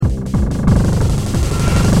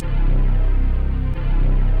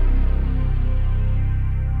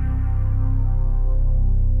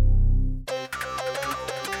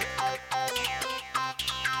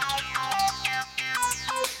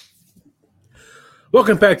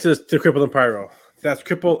Welcome back to Cripple and Pyro. That's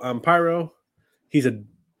Cripple. I'm Pyro. He's a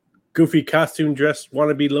goofy costume dressed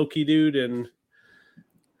wannabe Loki dude, and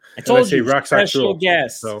I told you, rock special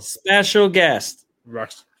guest. So, special guest.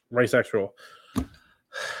 Right sexual.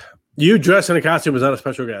 You dressed in a costume is not a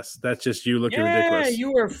special guest. That's just you looking ridiculous. Yeah,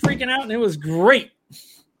 you were freaking out, and it was great.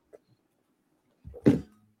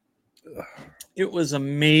 It was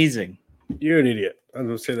amazing. You're an idiot. I'm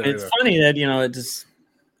going to say that. It's funny that, it just...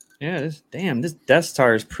 Yeah, this Death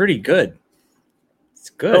Star is pretty good.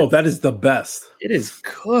 It's good. Oh, that is the best. It is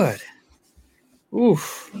good.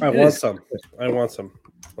 Oof. I want some.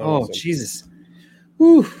 Oh, Jesus.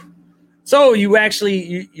 Oof. So you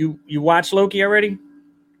actually you watched Loki already?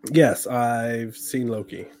 Yes, I've seen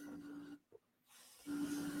Loki.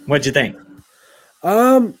 What'd you think?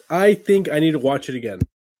 I think I need to watch it again.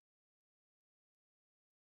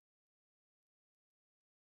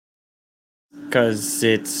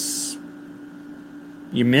 Because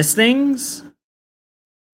you miss things?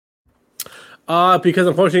 Because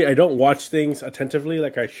unfortunately I don't watch things attentively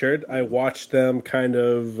like I should. I watch them kind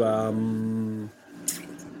of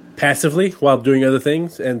passively while doing other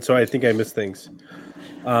things, and so I think I miss things.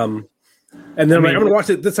 And then I'm going to watch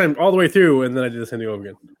it this time all the way through, and then I do the same thing over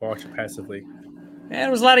again. Watch it passively. Yeah,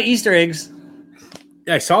 there was a lot of Easter eggs.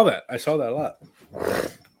 Yeah, I saw that a lot.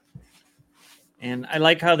 And I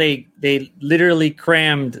like how they literally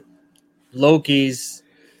crammed Loki's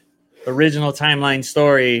original timeline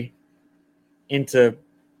story into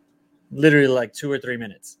literally like 2 or 3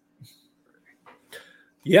 minutes.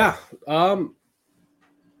 Yeah. I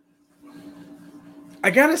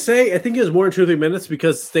gotta say, I think it was more than 2 or 3 minutes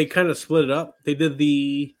because they kind of split it up. They did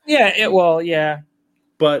the... Yeah.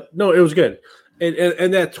 But no, it was good.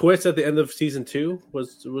 And that twist at the end of season 2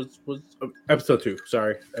 was episode 2.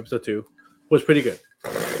 Sorry, episode 2 was pretty good.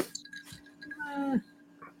 I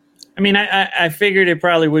mean, I figured it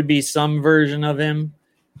probably would be some version of him.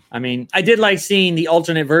 I mean, I did like seeing the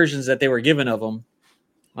alternate versions that they were given of him.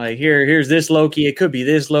 Like, here's this Loki. It could be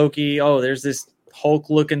this Loki. Oh, there's this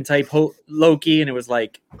Hulk-looking type Loki. And it was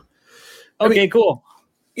like, okay, cool.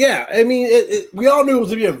 Yeah, I mean, we all knew it was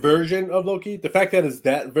going to be a version of Loki. The fact that it's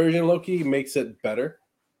that version of Loki makes it better.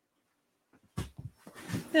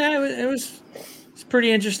 Yeah, it's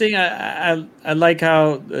pretty interesting. I like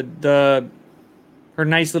how her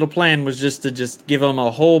nice little plan was just to give him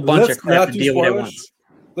a whole bunch of crap to deal with at once.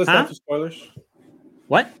 Let's not do spoilers.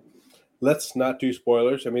 What? Let's not do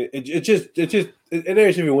spoilers. I mean, it airs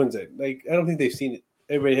if he wins it. Like, I don't think they've seen it.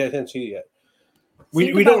 Everybody hasn't seen it yet.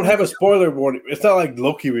 We don't have a spoiler warning. It's not like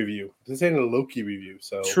Loki review. This ain't a Loki review.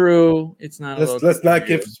 So true, it's not. Let's not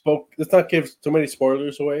give too many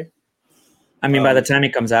spoilers away. I mean, by the time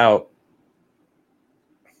it comes out,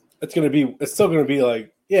 it's still gonna be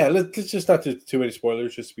like, yeah. Let's just not do too many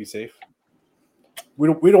spoilers, just to be safe. We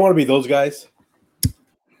don't want to be those guys.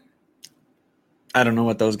 I don't know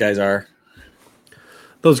what those guys are.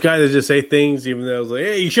 Those guys that just say things, even though I was like,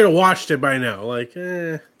 hey, you should have watched it by now. Like,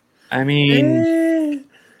 I mean,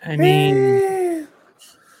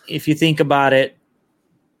 if you think about it,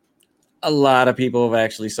 a lot of people have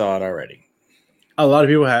actually saw it already. A lot of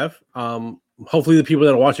people have. Hopefully, the people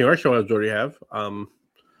that are watching our show already have.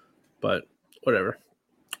 But whatever.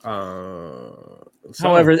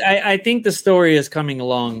 However, I think the story is coming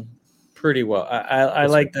along pretty well. I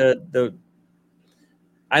like the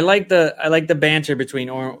banter between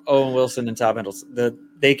Owen Wilson and Tom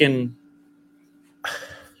Hiddleston.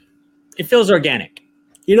 It feels organic.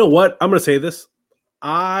 You know what? I'm going to say this.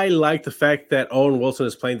 I like the fact that Owen Wilson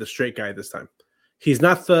is playing the straight guy this time. He's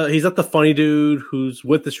not the funny dude who's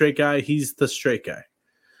with the straight guy. He's the straight guy.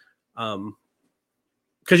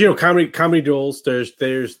 Because comedy duels, there's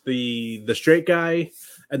the straight guy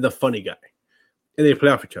and the funny guy, and they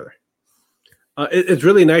play off each other. It's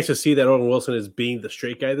really nice to see that Owen Wilson is being the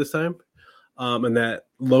straight guy this time, and that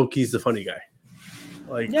Loki's the funny guy.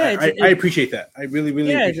 Like, I appreciate that. I really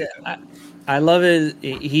appreciate that. I love it.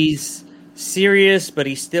 He's serious, but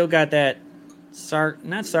he's still got that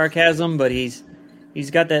not sarcasm, but he's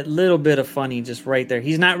got that little bit of funny just right there.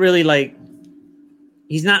 He's not really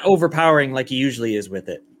he's not overpowering like he usually is with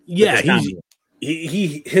it. Yeah,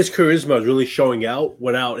 his charisma is really showing out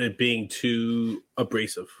without it being too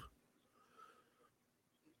abrasive.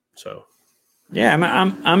 So, yeah,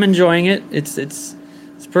 I'm enjoying it. It's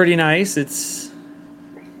pretty nice.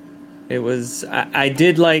 I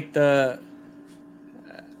did like the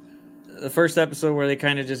first episode where they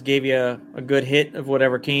kind of just gave you a good hit of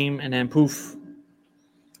whatever came, and then poof,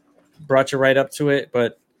 brought you right up to it.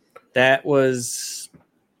 But that was,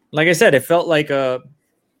 like I said, it felt like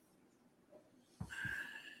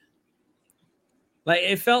Like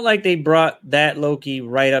it felt like they brought that Loki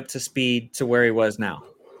right up to speed to where he was now.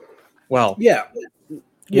 Well, Yeah,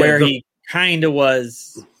 where he kind of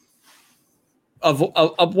was of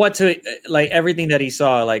what to like everything that he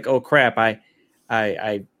saw. Like, oh crap, I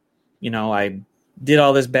did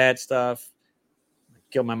all this bad stuff,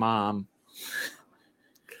 killed my mom,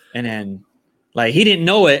 and then like he didn't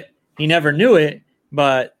know it, he never knew it,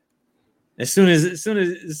 but as soon as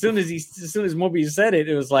Mobius said it,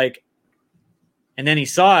 it was like, and then he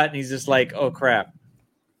saw it, and he's just like, oh crap.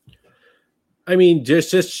 I mean,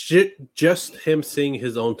 just him seeing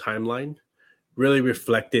his own timeline really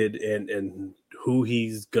reflected in who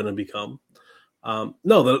he's gonna become.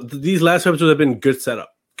 These last episodes have been good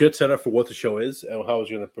setup for what the show is and how it's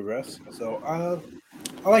gonna progress. So I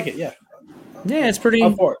like it. Yeah, it's pretty.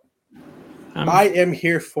 I'm for it. I am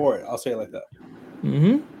here for it. I'll say it like that.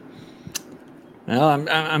 Mm-hmm. Well,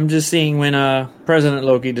 I'm just seeing when President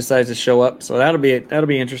Loki decides to show up, so that'll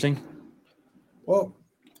be interesting. Well,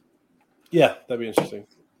 yeah, that'd be interesting.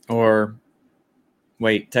 Or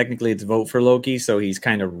wait, technically it's vote for Loki, so he's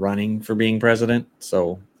kind of running for being president.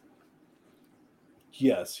 So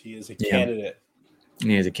yes, he is a candidate.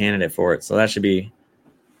 He is a candidate for it, so that should be.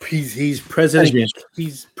 He's president.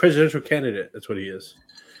 He's presidential candidate. That's what he is.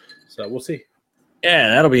 So we'll see. Yeah,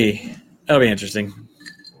 that'll be interesting.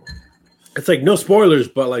 It's like no spoilers,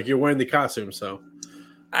 but like you're wearing the costume, so.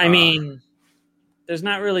 I mean, there's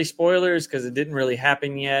not really spoilers because it didn't really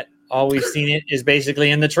happen yet. All we've seen it is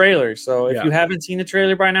basically in the trailer. So if you haven't seen the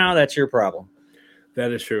trailer by now, that's your problem.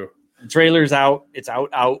 That is true. The trailer's out. It's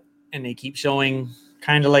out, and they keep showing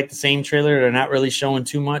kind of like the same trailer. They're not really showing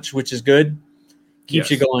too much, which is good. Keeps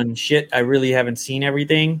you going, shit, I really haven't seen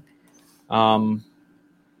everything.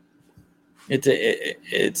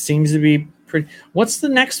 It seems to be pretty. What's the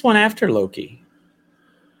next one after Loki?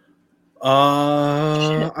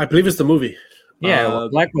 I believe it's the movie. Yeah,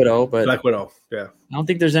 Black Widow. But Black Widow. Yeah, I don't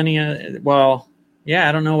think there's any. I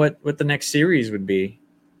don't know what the next series would be.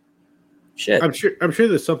 Shit, I'm sure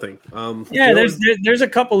there's something. There's a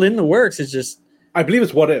couple in the works. It's just I believe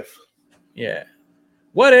it's What If. Yeah,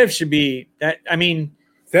 What If should be that. I mean,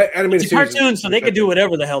 that animated it's a cartoon, so they could do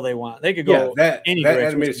whatever the hell they want. They could go any direction. That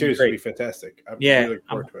animated series would be fantastic. I'm really looking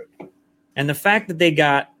forward to it. And the fact that they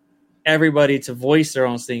got everybody to voice their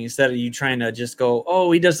own thing instead of you trying to just go,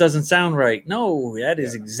 oh, he just doesn't sound right. No, that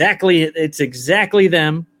is exactly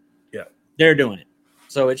them. Yeah, they're doing it,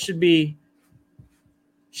 so it should be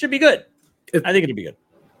good. I think it'll be good.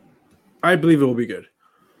 I believe it will be good.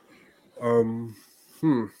 And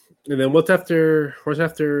then what's after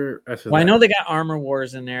that? I know they got Armor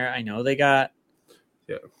Wars in there. I know they got.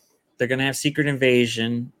 Yeah. They're gonna have Secret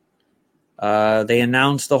Invasion. They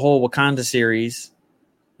announced the whole Wakanda series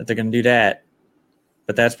that they're gonna do that,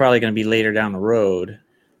 but that's probably gonna be later down the road.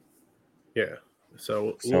 Yeah.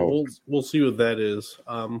 So we'll see what that is.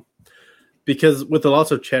 Because with the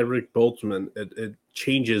loss of Chadwick Boseman, it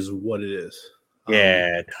changes what it is.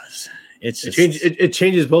 Yeah, it does. It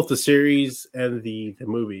changes both the series and the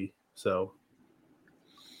movie. So,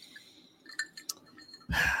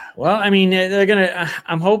 well, I mean, they're gonna.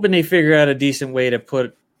 I'm hoping they figure out a decent way to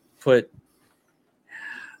put.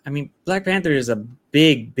 I mean, Black Panther is a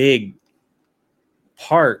big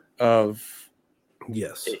part of.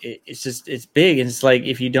 Yes, it's big, and it's like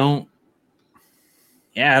if you don't.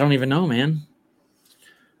 Yeah, I don't even know, man.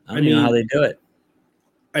 I don't even know how they do it.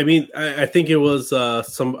 I mean, I think it was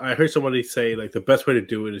I heard somebody say like the best way to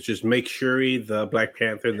do it is just make Shuri the Black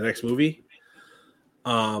Panther in the next movie,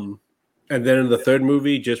 and then in the third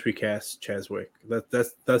movie just recast Chadwick.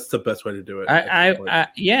 That's the best way to do it.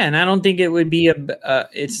 And I don't think it would be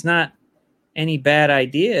it's not any bad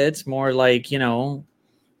idea. It's more like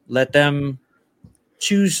let them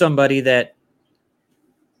choose somebody that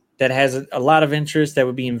has a lot of interest that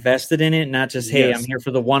would be invested in it, not just, hey, I'm here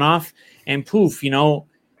for the one-off and poof,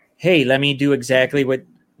 hey, let me do exactly what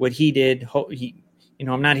he did.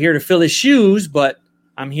 I'm not here to fill his shoes, but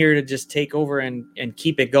I'm here to just take over and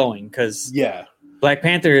keep it going because Black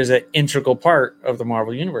Panther is an integral part of the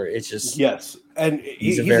Marvel Universe. It's just and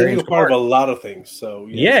he's an integral part of a lot of things. So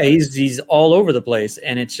he's all over the place,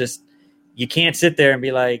 and it's just you can't sit there and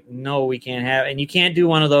be like, no, we can't have, and you can't do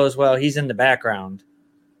one of those. Well, he's in the background.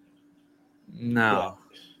 No.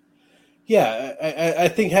 Yeah, I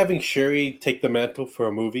think having Shuri take the mantle for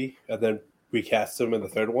a movie and then recast him in the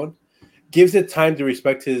third one gives it time to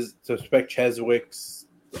respect Chadwick's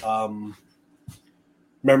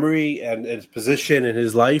memory and his position in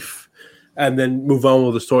his life, and then move on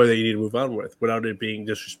with the story that you need to move on with without it being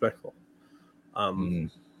disrespectful. I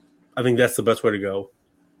think that's the best way to go.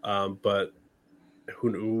 But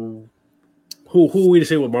who are we to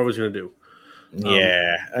say what Marvel's going to do?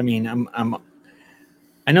 Yeah, I mean,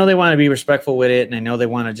 I know they want to be respectful with it, and I know they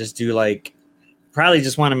want to just do like, probably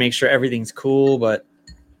just want to make sure everything's cool, but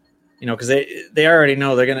because they already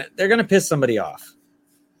know they're gonna piss somebody off.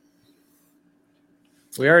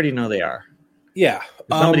 We already know they are. Yeah,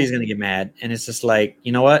 somebody's gonna get mad, and it's just like,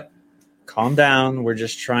 you know what? Calm down. We're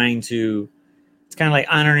just trying to. It's kind of like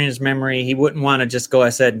honoring his memory. He wouldn't want to just go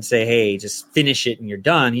ahead and say, "Hey, just finish it and you're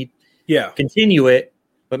done." He'd continue it,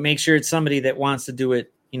 but make sure it's somebody that wants to do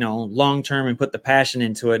it, long term and put the passion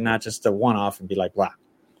into it, not just a one off and be like, blah.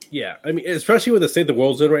 Yeah, I mean, especially with the state the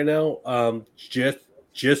world's in right now,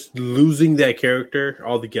 just losing that character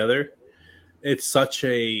altogether, it's such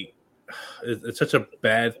a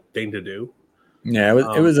bad thing to do. Yeah,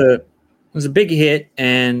 it was a big hit,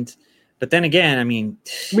 but then again, I mean,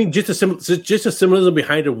 just a symbolism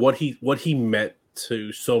behind it, what he meant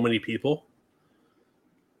to so many people.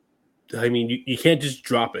 I mean, you can't just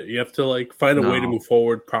drop it. You have to find a way to move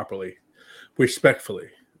forward properly, respectfully.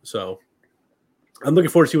 So I'm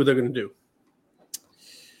looking forward to see what they're going to do.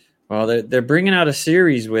 Well, they're bringing out a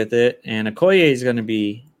series with it, and Okoye is going to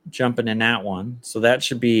be jumping in that one, so that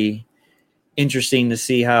should be interesting to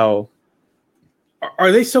see how.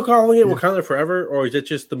 Are they still calling it Wakanda Forever, or is it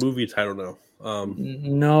just the movie title now?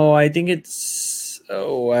 No, I think it's.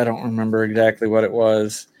 Oh, I don't remember exactly what it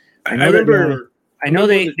was. I remember. I know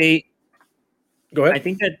they. Go ahead. I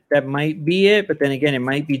think that might be it, but then again, it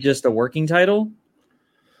might be just a working title.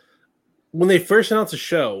 When they first announced the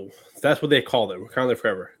show, that's what they called it, Wakanda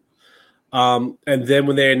Forever. And then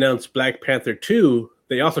when they announced Black Panther 2,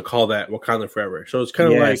 they also call that Wakanda Forever. So it's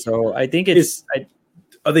kind of like. So I think it's.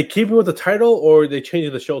 Are they keeping with the title, or are they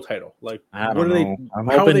changing the show title? I don't know.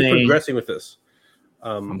 How are they progressing with this?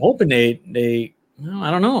 I'm hoping they. Well,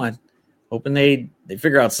 I don't know. I'm hoping they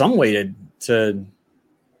figure out some way to.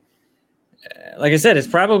 Like I said, it's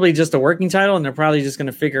probably just a working title, and they're probably just going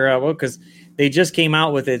to figure out because they just came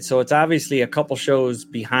out with it, so it's obviously a couple shows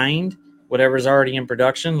behind whatever's already in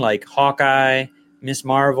production, like Hawkeye, Miss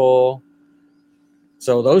Marvel.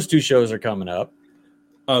 So those two shows are coming up.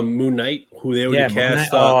 Moon Knight, who they already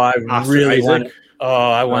cast. I really want.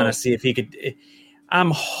 I want to see if he could.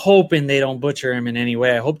 I'm hoping they don't butcher him in any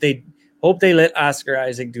way. I hope they let Oscar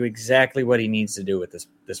Isaac do exactly what he needs to do with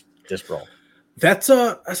this role. That's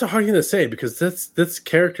a hard thing to say because this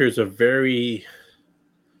character is a very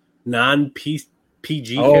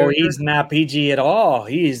non-PG. Oh, he's not PG at all.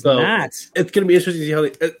 He's not. It's going to be interesting to see how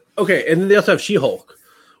they. Okay, and then they also have She-Hulk,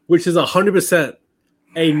 which is 100%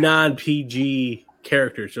 a non-PG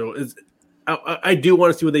character. So I do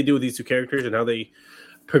want to see what they do with these two characters and how they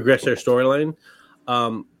progress their storyline,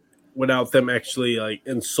 without them actually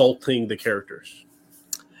insulting the characters.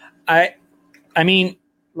 I mean.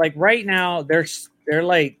 Right now, they're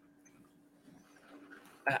like.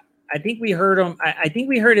 I think we heard them. I think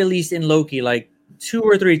we heard at least in Loki 2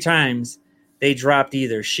 or 3 times they dropped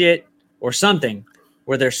either shit or something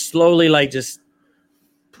where they're slowly just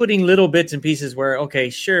putting little bits and pieces where okay,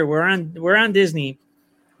 sure, we're on Disney,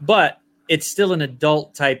 but it's still an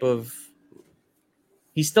adult type of.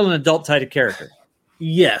 He's still an adult type of character.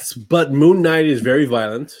 Yes, but Moon Knight is very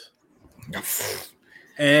violent.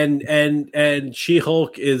 And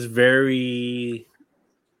She-Hulk is very.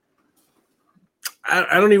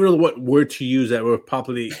 I don't even know what word to use that would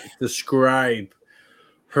properly describe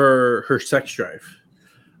her sex drive.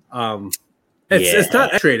 It's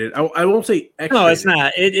not X-rated. I won't say X-rated. No, it's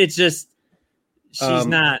not. It's just she's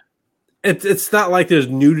not. It's not like there's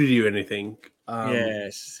nudity or anything.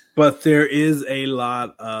 Yes, but there is a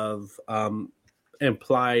lot of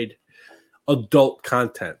implied adult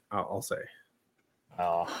content. I'll say.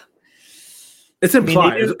 Oh, it's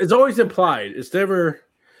implied. It's always implied. It's never.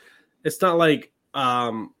 It's not like.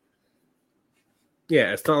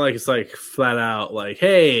 It's not like it's flat out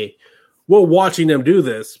hey, we're watching them do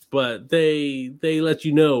this, but they let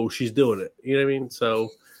you know she's doing it. You know what I mean? So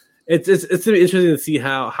it's interesting to see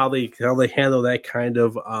how they handle that kind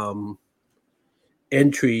of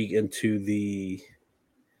intrigue into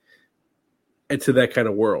that kind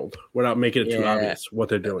of world without making it too obvious what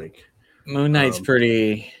they're doing. Moon Knight's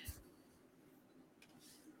pretty.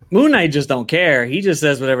 Moon Knight just don't care. He just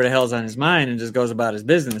says whatever the hell's on his mind and just goes about his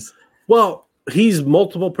business. Well, he's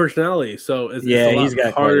multiple personalities, so it's a lot he's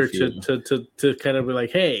got harder to kind of be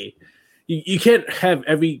hey, you can't have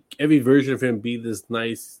every version of him be this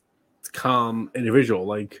nice, calm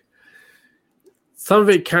individual. Some of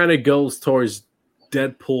it kind of goes towards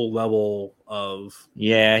Deadpool level of.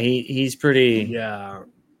 Yeah, he's pretty. Yeah,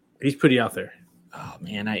 he's pretty out there. Oh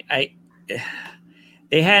man,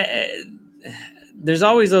 they had. There's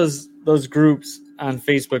always those groups on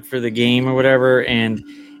Facebook for the game or whatever, and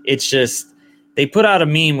it's just they put out a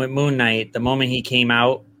meme with Moon Knight the moment he came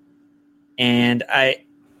out, and I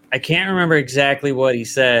can't remember exactly what he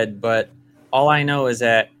said, but all I know is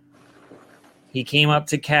that he came up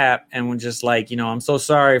to Cap and was just like, I'm so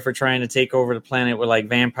sorry for trying to take over the planet with like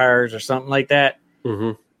vampires or something like that.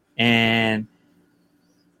 Mm-hmm. And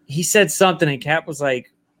he said something, and Cap was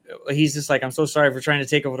like, he's just like, I'm so sorry for trying to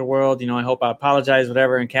take over the world. I hope I apologize,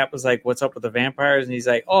 whatever. And Cap was like, what's up with the vampires? And he's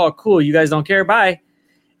like, oh, cool. You guys don't care. Bye.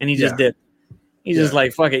 And he just did. He's just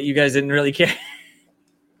like, fuck it. You guys didn't really care.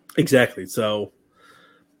 Exactly. So,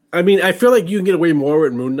 I mean, I feel like you can get away more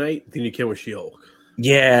with Moon Knight than you can with She-Hulk.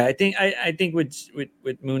 Yeah, I think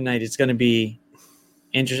with Moon Knight, it's going to be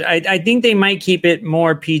interesting. I think they might keep it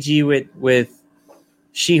more PG with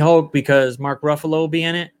She-Hulk because Mark Ruffalo will be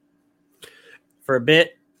in it for a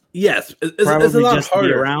bit. Yes, it's a lot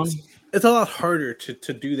harder. It's a lot harder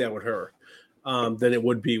to do that with her than it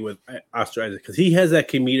would be with Oscar Isaac, because he has that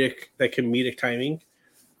comedic timing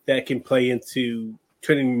that can play into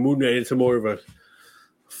turning Moon Knight into more of a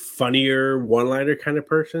funnier one-liner kind of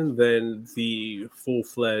person than the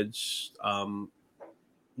full-fledged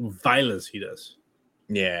violence he does.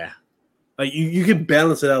 Yeah, like you can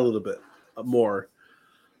balance it out a little bit more.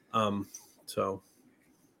 So.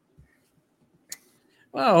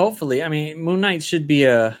 Well, hopefully. I mean, Moon Knight should be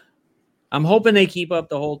I'm hoping they keep up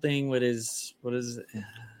the whole thing with his. What is it?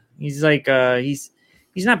 He's like he's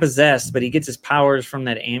not possessed, but he gets his powers from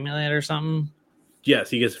that amulet or something.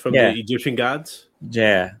 Yes, he gets it from the Egyptian gods.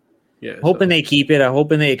 Yeah. Yeah. Hoping they keep it. I'm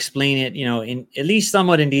hoping they explain it, in at least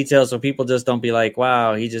somewhat in detail, so people just don't be like,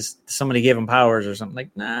 "Wow, somebody gave him powers or something." Like,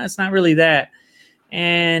 nah, it's not really that.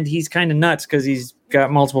 And he's kind of nuts because he's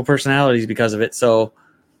got multiple personalities because of it. So.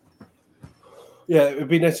 Yeah, it'd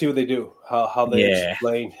be nice to see what they do. How they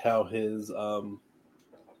explain how his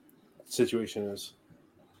situation is.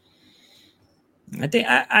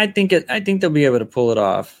 I think they'll be able to pull it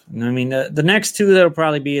off. I mean, the next two that'll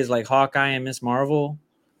probably be is like Hawkeye and Miss Marvel.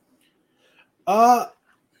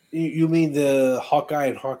 You mean the Hawkeye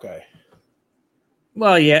and Hawkeye?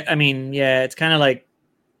 Well, yeah. I mean, yeah. It's kind of like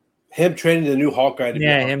him training the new Hawkeye.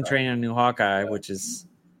 Him training a new Hawkeye, which is.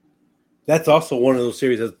 That's also one of those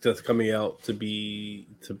series that's coming out to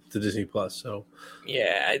Disney Plus. So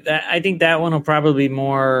yeah, I think that one will probably be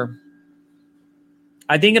more.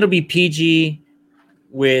 I think it'll be PG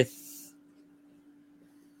with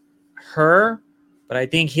her, but I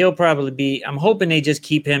think he'll probably be. I'm hoping they just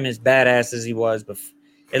keep him as badass as he was,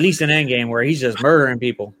 at least in Endgame, where he's just murdering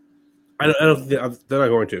people. I don't think they're not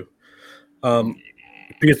going to,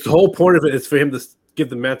 because the whole point of it is for him to give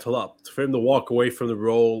the mantle up, for him to walk away from the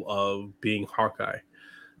role of being Hawkeye,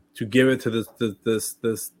 to give it to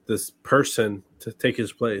this person to take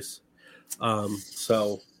his place.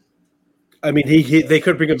 So, I mean, they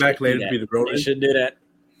could bring him back later to be the Ronin. They should do that.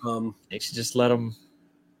 They should just let him.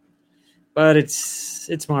 But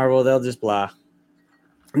it's Marvel. They'll just blah.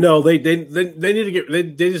 No, they need to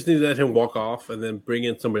they just need to let him walk off and then bring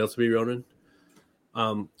in somebody else to be Ronin.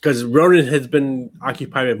 Because Ronin has been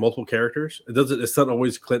occupied by multiple characters. It's not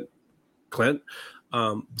always Clint.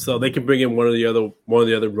 So they can bring in one of the other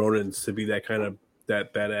Ronins to be that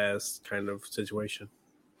badass kind of situation.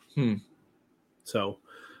 So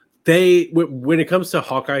when it comes to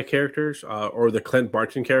Hawkeye characters or the Clint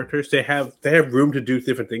Barton characters, they have room to do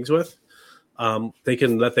different things with. They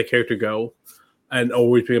can let that character go and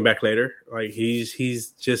always bring him back later. Like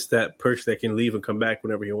he's just that person that can leave and come back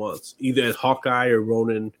whenever he wants, either as Hawkeye or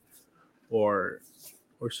Ronin, or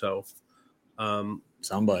so.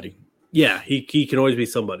 Somebody. Yeah, he can always be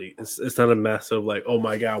somebody. It's not a massive like, oh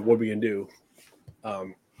my god, what are we gonna do?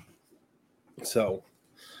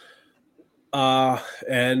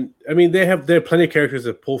 And I mean they have plenty of characters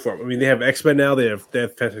to pull from. I mean they have X-Men now. They have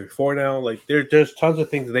Fantastic Four now. Like there's tons of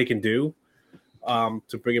things that they can do.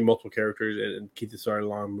 To bring in multiple characters and keep the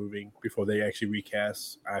storyline moving before they actually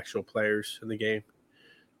recast actual players in the game.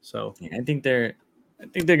 So yeah, I think they're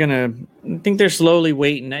slowly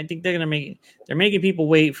waiting. I think they're making people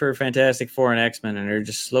wait for Fantastic Four and X-Men, and they're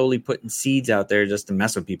just slowly putting seeds out there just to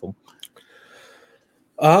mess with people.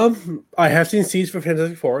 I have seen seeds for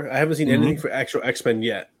Fantastic Four. I haven't seen anything for actual X-Men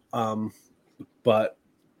yet. But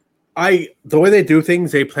the way they do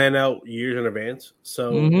things, they plan out years in advance.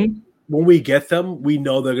 So when we get them, we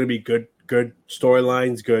know they're going to be good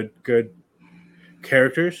storylines, good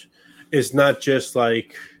characters. It's not just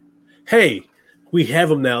like, hey, we have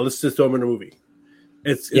them now. Let's just throw them in a movie.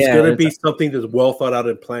 It's going to be something that's well thought out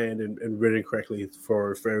and planned and written correctly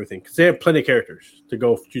for everything. Because they have plenty of characters to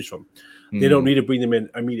go choose from. They don't need to bring them in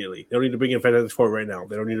immediately. They don't need to bring in Fantastic Four right now.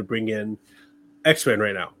 They don't need to bring in X-Men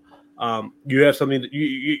right now. You have something that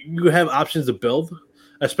you have options to build.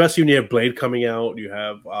 especially when you have Blade coming out. You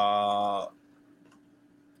have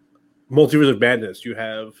Multiverse of Madness. You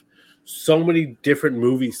have so many different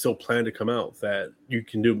movies still planned to come out that you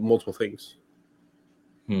can do multiple things.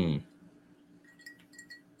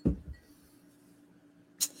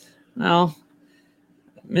 Well,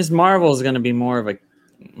 Ms. Marvel is going to be more of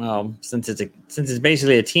since it's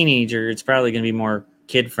basically a teenager, it's probably going to be more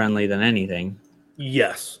kid friendly than anything.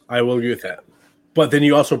 Yes, I will agree with that. But then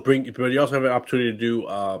you also have an opportunity to do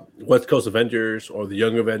West Coast Avengers or the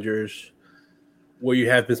Young Avengers, where you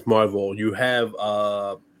have Ms. Marvel, you have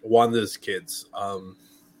Wanda's kids.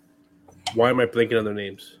 Why am I blanking on their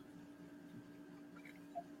names?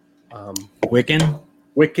 Wiccan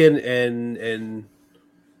and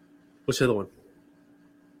what's the other one?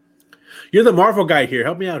 You're the Marvel guy here.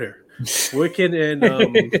 Help me out here. Wiccan and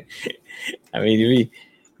I mean,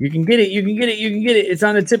 you can get it. You can get it. You can get it. It's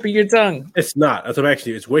on the tip of your tongue. It's not. That's what I'm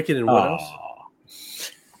actually. It's Wiccan and what else?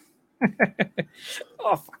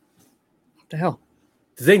 Oh, fuck. What the hell?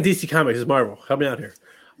 This ain't DC Comics. It's Marvel. Help me out here.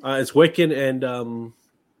 It's Wiccan and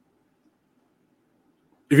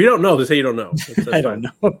if you don't know, just say you don't know. That's I don't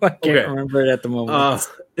know. I can't remember it at the moment.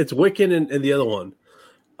 It's Wiccan and the other one.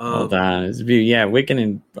 Hold on. It's Wiccan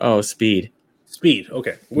and Speed. Speed.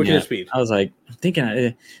 Okay. Wiccan and Speed. I was like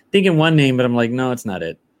thinking one name, but I'm like, no, it's not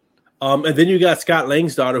it. And then you got Scott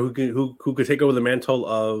Lang's daughter who could take over the mantle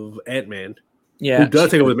of Ant-Man. Yeah. Who does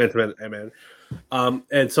take over the mantle of Ant-Man.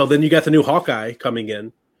 And so then you got the new Hawkeye coming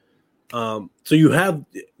in. So you have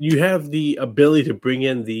the ability to bring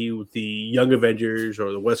in the Young Avengers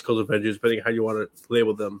or the West Coast Avengers, depending on how you want to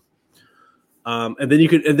label them. And then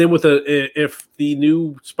if the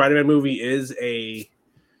new Spider-Man movie is a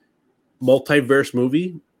multiverse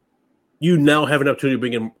movie, you now have an opportunity to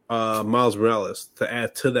bring in Miles Morales to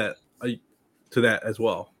add to that as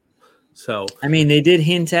well. So I mean, they did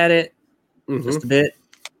hint at it just a bit.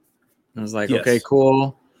 I was like, yes. Okay,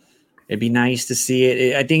 cool. It'd be nice to see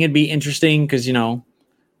it. I think it'd be interesting because, I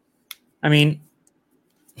mean,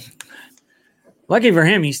 lucky for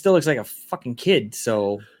him, he still looks like a fucking kid.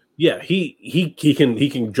 So yeah, he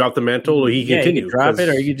can drop the mantle or he can continue. He could drop it,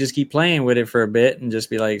 or you could just keep playing with it for a bit and just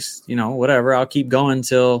be like, whatever. I'll keep going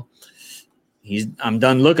till I'm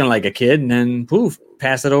done looking like a kid, and then poof,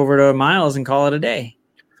 pass it over to Miles and call it a day.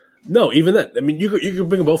 No, even that. I mean, you could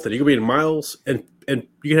bring them both in. You could be in Miles and you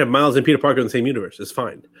can have Miles and Peter Parker in the same universe. It's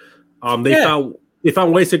fine. They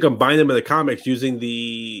found ways to combine them in the comics using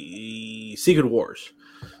the Secret Wars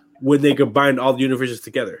when they combined all the universes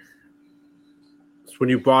together. It's when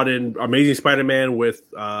you brought in Amazing Spider-Man with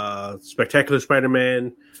Spectacular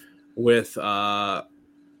Spider-Man with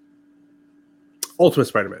Ultimate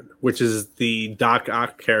Spider-Man, which is the Doc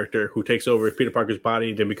Ock character who takes over Peter Parker's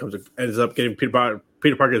body and then ends up getting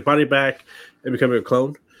Peter Parker's body back and becoming a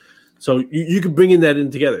clone. So you could bring in that in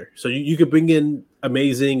together. So you could bring in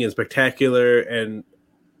Amazing and Spectacular and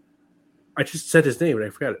I just said his name and I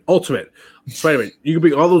forgot it. Ultimate Spider-Man. You can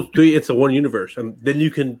bring all those three into one universe, and then you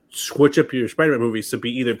can switch up your Spider-Man movies to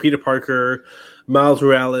be either Peter Parker, Miles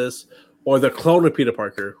Morales, or the clone of Peter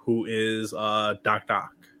Parker, who is Doc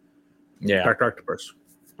Ock. Yeah, Dr. Octopus.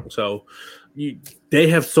 So they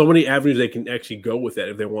have so many avenues they can actually go with that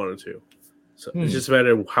if they wanted to. So it's just a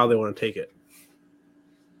matter of how they want to take it.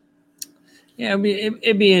 Yeah,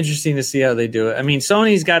 it'd be interesting to see how they do it. I mean,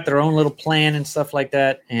 Sony's got their own little plan and stuff like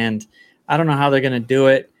that, and I don't know how they're going to do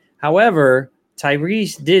it. However,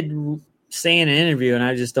 Tyrese did say in an interview, and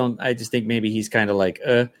I just think maybe he's kind of like,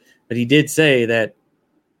 but he did say that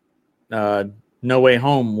No Way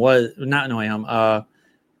Home was not No Way Home.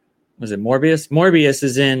 Was it Morbius? Morbius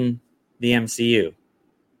is in the MCU.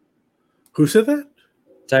 Who said that?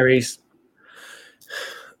 Tyrese.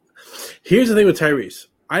 Here's the thing with Tyrese.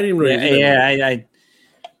 I didn't really. Yeah.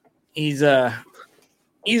 He's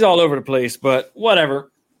all over the place, but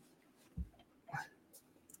whatever.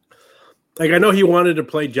 Like I know he wanted to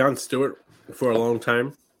play Jon Stewart for a long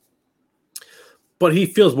time, but he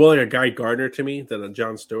feels more like a Guy Gardner to me than a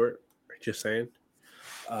Jon Stewart. Just saying.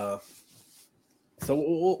 So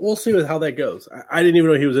we'll see how that goes. I didn't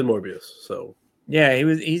even know he was in Morbius. So yeah,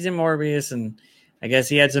 he's in Morbius, and I guess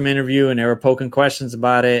he had some interview, and they were poking questions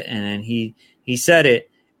about it, and then he said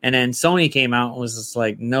it, and then Sony came out and was just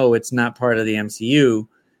like, no, it's not part of the MCU.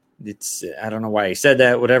 I don't know why he said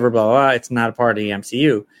that. Whatever, blah blah. Blah. It's not a part of the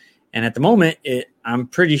MCU, and at the moment, I'm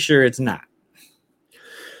pretty sure it's not.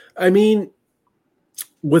 I mean,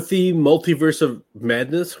 with the multiverse of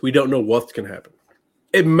madness, we don't know what's going to happen.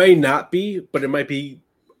 It may not be, but it might be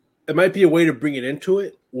a way to bring it into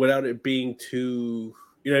it without it being too,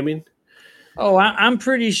 you know what I mean? Oh, I'm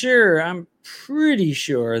pretty sure. I'm pretty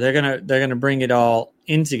sure they're gonna bring it all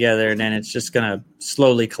in together, and then it's just gonna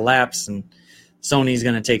slowly collapse, and Sony's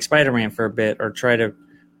gonna take Spider-Man for a bit or try to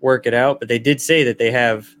work it out. But they did say that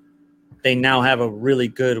they now have a really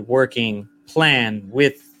good working plan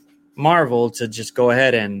with Marvel to just go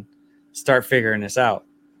ahead and start figuring this out.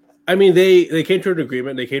 I mean, they came to an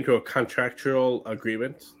agreement. They came to a contractual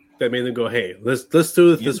agreement that made them go, "Hey, let's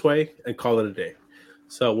do it this way and call it a day."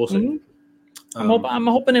 So we'll see. Mm-hmm. I'm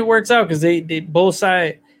hoping it works out because they both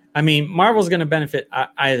sides. I mean, Marvel's going to benefit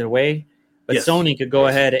either way, but yes. Sony could go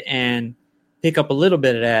ahead and pick up a little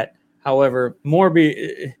bit of that. However, more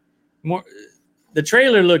the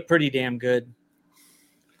trailer looked pretty damn good.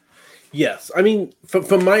 Yes, I mean,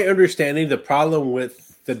 from my understanding, the problem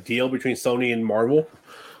with the deal between Sony and Marvel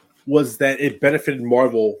was that it benefited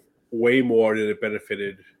Marvel way more than it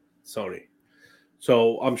benefited Sony.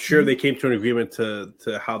 So I'm sure they came to an agreement to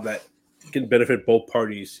how that can benefit both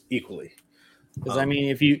parties equally. Because I mean,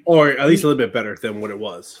 if you or at least a little bit better than what it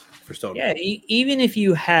was for Sony. Yeah, even if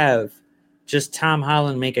you have just Tom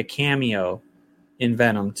Holland make a cameo in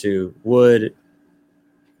Venom 2, would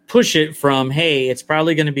push it from, hey, it's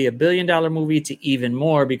probably going to be $1 billion movie to even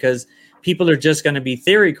more, because people are just going to be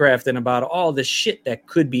theory crafting about all the shit that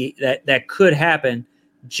could be that could happen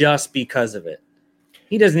just because of it.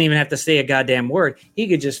 He doesn't even have to say a goddamn word. He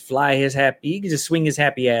could just he could just swing his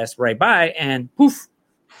happy ass right by and poof.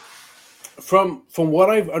 From what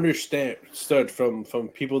I've understood from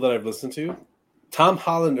people that I've listened to, Tom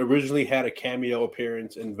Holland originally had a cameo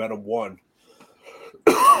appearance in Venom 1.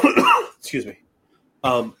 Excuse me.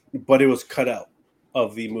 But it was cut out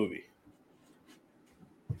of the movie.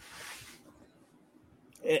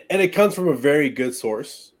 And it comes from a very good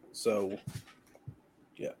source. So,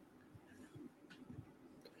 yeah.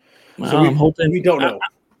 Well, so I'm hoping. We don't know.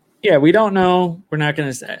 We don't know. We're not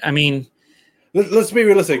going to. I mean, let's be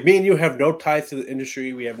realistic. Me and you have no ties to the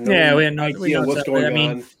industry. We have no idea what's going on. I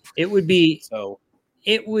mean, it would be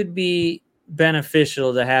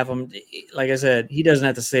beneficial to have him. Like I said, he doesn't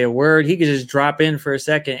have to say a word. He could just drop in for a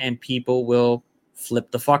second, and people will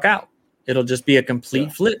flip the fuck out. It'll just be a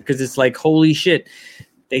complete flip, because it's like, holy shit.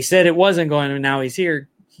 They said it wasn't going to, now he's here.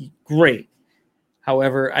 Great.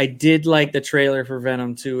 However, I did like the trailer for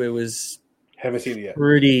Venom 2. It was haven't seen it yet.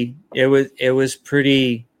 Pretty. It was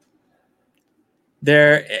pretty.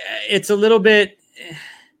 There, it's a little bit.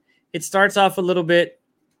 It starts off a little bit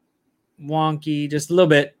wonky, just a little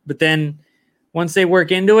bit, but then once they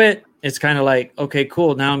work into it, it's kind of like, okay,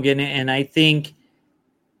 cool. Now I'm getting it, and I think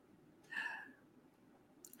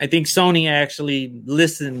Sony actually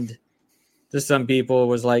listened to some people.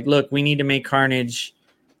 Was like, look, we need to make Carnage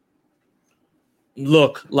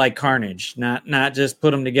look like Carnage, not just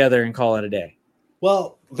put them together and call it a day.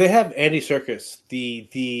 Well, they have Andy Serkis, the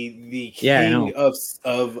king of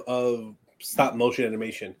stop motion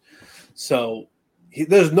animation. So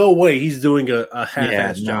there's no way he's doing a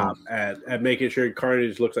half-ass job at making sure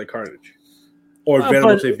Carnage looks like Carnage, or Venom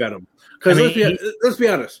looks like Venom. Because let's be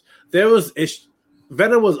honest,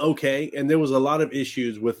 Venom was okay, and there was a lot of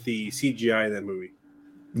issues with the CGI in that movie.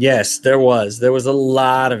 Yes, there was. There was a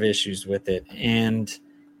lot of issues with it, and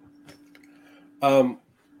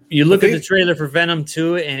you look at the trailer for Venom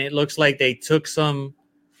 2, and it looks like they took some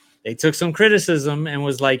criticism and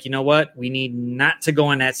was like, you know what, we need not to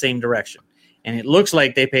go in that same direction, and it looks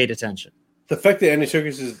like they paid attention. The fact that Andy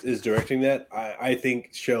Serkis is directing that, I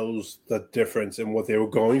think, shows the difference in what they were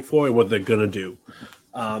going for and what they're gonna do.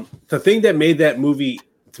 The thing that made that movie,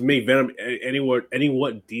 to make Venom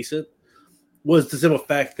anyone decent, was the simple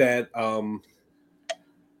fact that Tom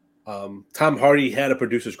Hardy had a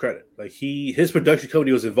producer's credit. Like his production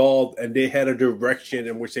company was involved, and they had a direction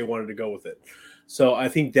in which they wanted to go with it. So I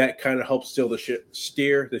think that kind of helped steer the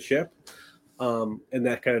ship in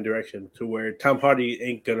that kind of direction, to where Tom Hardy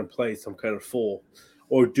ain't gonna play some kind of fool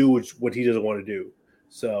or do what he doesn't want to do.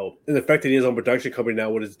 So, and the fact that he has his own production company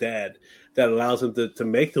now with his dad, that allows him to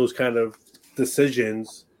make those kind of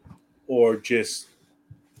decisions or just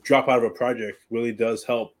drop out of a project, really does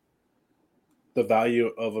help the value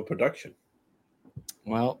of a production.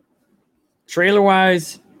 Well,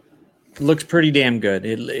 trailer-wise, it looks pretty damn good.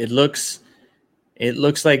 It looks like it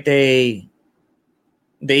looks like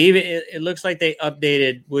they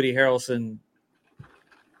updated Woody Harrelson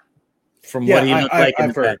from what he looked like in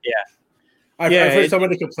the past. I've heard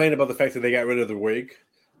somebody complain about the fact that they got rid of the wig,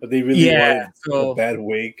 but they really wanted a bad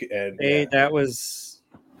wig, and that was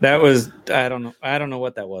I don't know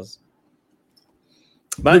what that was.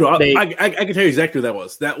 But I can tell you exactly what that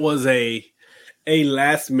was. That was a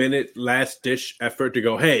last minute, last dish effort to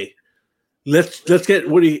go, hey, let's get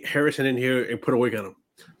Woody Harrelson in here and put a wig on him.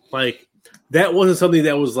 Like, that wasn't something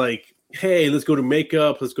that was like, hey, let's go to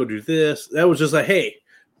makeup, let's go do this. That was just like, hey,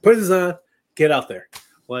 put this on, get out there,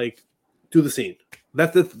 like do the scene.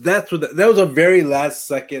 That's what that was a very last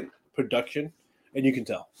second production, and you can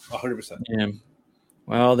tell 100%. Yeah.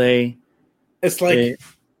 Well, it's like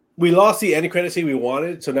we lost the end credit scene we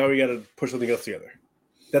wanted, so now we got to put something else together.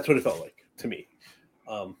 That's what it felt like to me.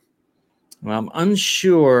 Well, I'm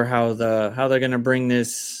unsure how they're going to bring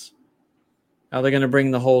this, how they're going to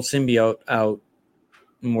bring the whole symbiote out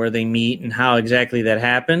and where they meet and how exactly that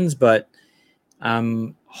happens. But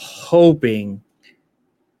I'm hoping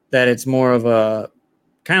that it's more of a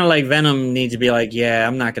kind of like Venom needs to be like, yeah,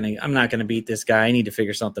 I'm not gonna beat this guy. I need to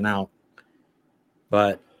figure something out.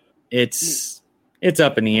 But it's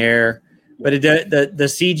up in the air. But the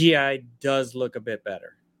CGI does look a bit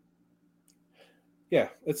better. Yeah,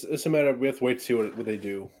 it's a matter of we have to wait to see what they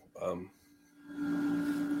do.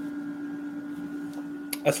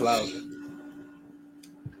 That's loud.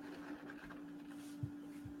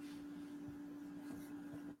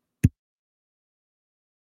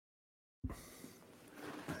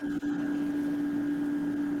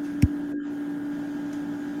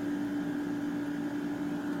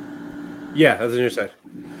 Yeah, that's on your side.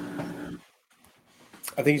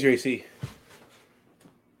 I think it's your AC.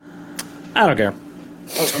 I don't care.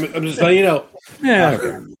 Oh, I'm just letting you know. Yeah, I don't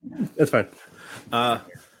care. That's fine.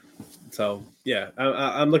 So yeah,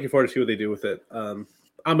 I'm looking forward to see what they do with it. I'm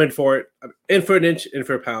in for it. I'm in for an inch, in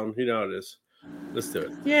for a pound. You know how it is. Let's do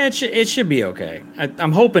it. Yeah, it should be okay.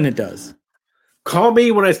 I'm hoping it does. Call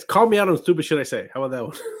me out on stupid shit I say. How about that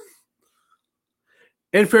one?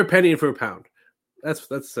 In for a penny, in for a pound. That's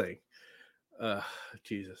saying.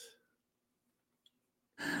 Jesus.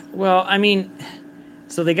 Well, I mean,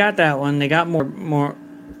 so they got that one. They got more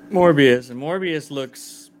Morbius, and Morbius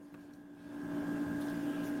looks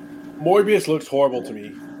horrible to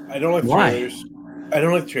me. I don't like the trailers. I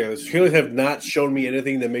don't like the trailers. Trailers have not shown me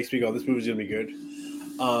anything that makes me go, "This movie's gonna be good."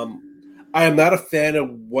 I am not a fan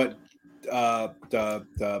of what the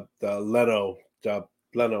Leno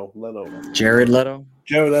Jared Leto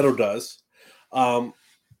does.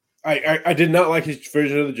 I did not like his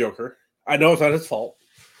version of the Joker. I know it's not his fault.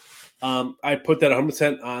 I put that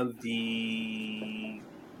 100% on the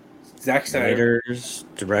Zack Snyder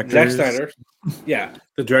directors. Zack Snyder, yeah,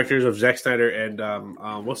 the directors of Zack Snyder and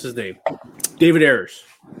what's his name, David Ayers.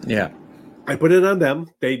 Yeah, I put it on them.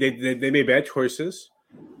 They made bad choices.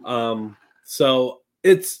 So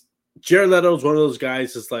it's Jared Leto's one of those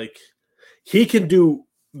guys. Is like he can do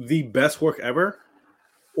the best work ever,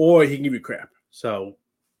 or he can give you crap. So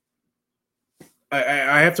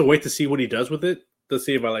I have to wait to see what he does with it to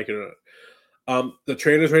see if I like it or not. The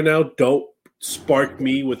trailers right now don't spark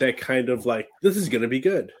me with that kind of like, this is going to be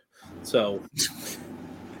good. So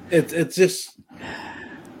it doesn't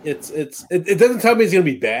tell me it's going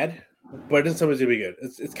to be bad, but it doesn't tell me it's going to be good.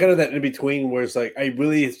 It's kind of that in between where it's like I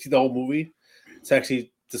really see the whole movie to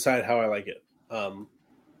actually decide how I like it.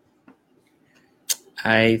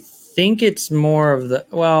 I think it's more of the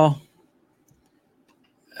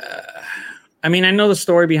I mean, I know the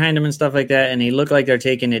story behind him and stuff like that, and they look like they're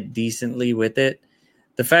taking it decently with it.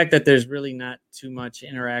 The fact that there's really not too much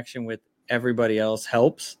interaction with everybody else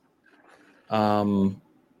helps. I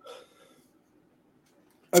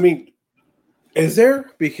mean, is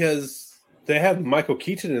there? Because they have Michael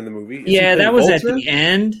Keaton in the movie. Yeah, that was at the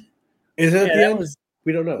end. Is it at the end?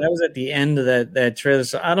 We don't know. That was at the end of that trailer.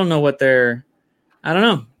 So I don't know what they're. I don't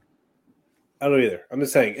know. I don't know either. I'm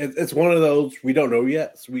just saying it's one of those we don't know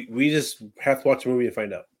yet. So we just have to watch the movie and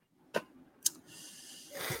find out.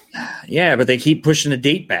 Yeah, but they keep pushing the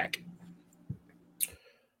date back.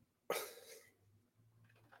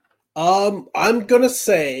 I'm gonna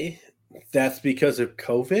say that's because of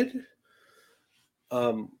COVID.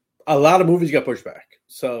 A lot of movies got pushed back.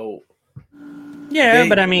 So yeah,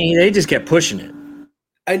 but I mean, they just kept pushing it.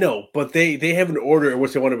 I know, but they have an order in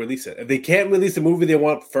which they want to release it. If they can't release the movie they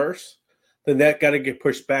want first, then that got to get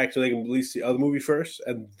pushed back so they can release the other movie first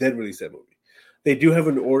and then release that movie. They do have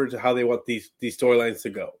an order to how they want these storylines to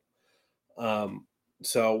go.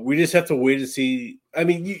 So we just have to wait to see. I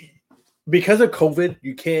mean, because of COVID,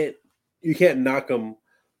 you can't knock them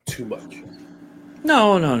too much.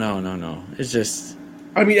 No. It's just.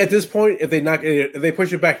 I mean, at this point, if they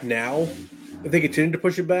push it back now, if they continue to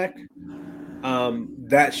push it back,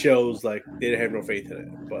 that shows like they have no faith in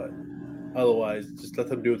it. But otherwise, just let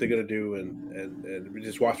them do what they're gonna do, and we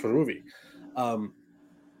just watch for the movie. I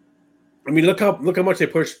mean, look how much they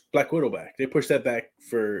pushed Black Widow back. They pushed that back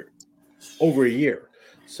for over a year.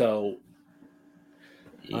 So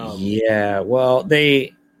yeah, well,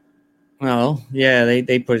 Well, yeah,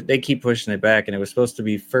 they keep pushing it back, and it was supposed to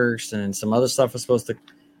be first, and then some other stuff was supposed to.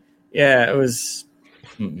 Yeah, it was.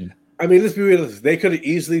 Mm-mm. I mean, let's be realistic. They could have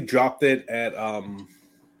easily dropped it at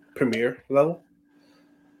premiere level,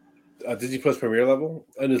 Disney Plus premiere level,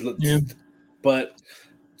 Yeah. but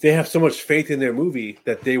they have so much faith in their movie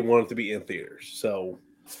that they want it to be in theaters. So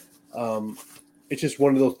it's just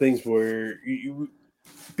one of those things where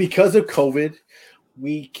because of COVID,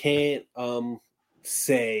 we can't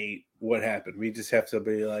say what happened. We just have to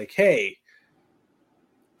be like, hey,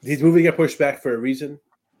 these movies got pushed back for a reason.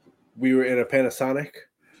 We were in a Panasonic,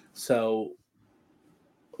 so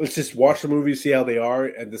let's just watch the movies, see how they are,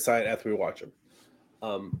 and decide after we watch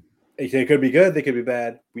them. It could be good, they could be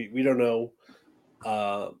bad. We don't know.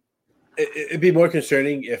 It'd be more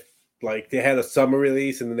concerning if like they had a summer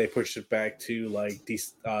release and then they pushed it back to like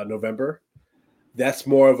November. That's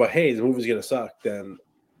more of a hey, the movie's gonna suck than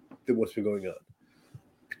what's been going on.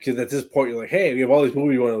 Because at this point, you're like, hey, we have all these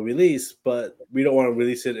movies we want to release, but we don't want to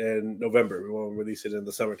release it in November. We want to release it in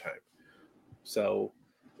the summertime. So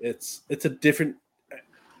it's a different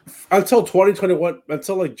until 2021,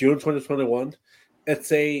 until like June 2021.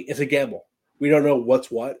 It's a gamble. We don't know what's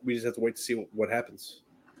what. We just have to wait to see what happens.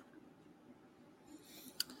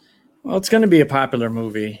 Well, it's going to be a popular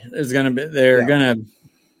movie. It's going to be. They're going to.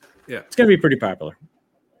 Yeah, it's going to be pretty popular.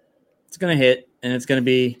 It's going to hit, and it's going to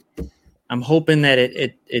be. I'm hoping that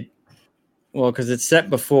it well, because it's set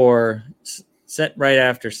right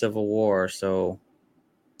after Civil War, so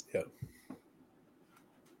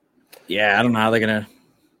yeah, I don't know how they're gonna.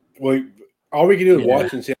 Well, all we can do is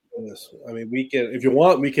watch and see how it is. I mean, we can, if you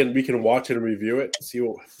want, we can watch it and review it. See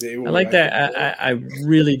what I like that. I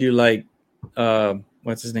really do like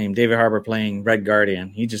what's his name, David Harbour playing Red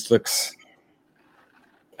Guardian. He just looks.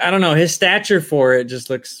 I don't know, his stature for it just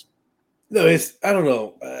looks. No, I don't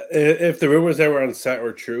know if the rumors that were on set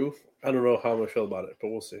were true. I don't know how I feel about it, but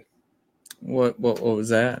we'll see. What was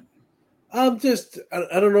that? I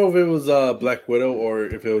don't know if it was Black Widow or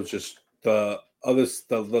if it was just the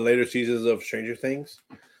later seasons of Stranger Things.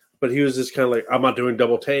 But he was just kind of like, I'm not doing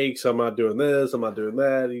double takes. I'm not doing this. I'm not doing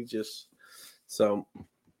that.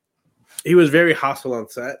 He was very hostile on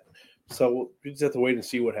set. So we just have to wait and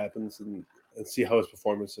see what happens and see how his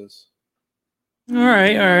performance is. All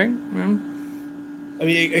right. I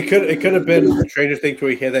mean, it could have been Stranger Things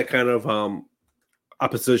where he had that kind of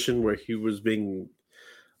opposition where he was being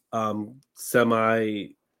semi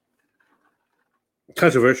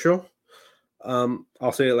controversial.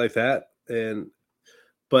 I'll say it like that.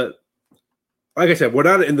 But like I said, we're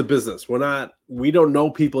not in the business. We don't know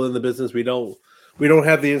people in the business. We don't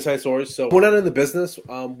have the inside source. So we're not in the business.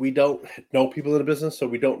 We don't know people in the business, so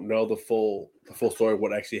we don't know the full story of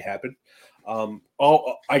what actually happened.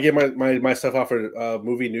 I get my stuff off of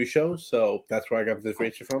movie news shows, so that's where I got the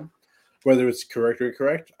information from. Whether it's correct or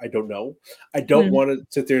incorrect, I don't know. I don't want to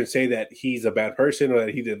sit there and say that he's a bad person or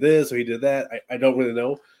that he did this or he did that. I don't really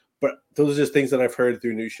know, but those are just things that I've heard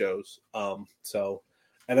through news shows. And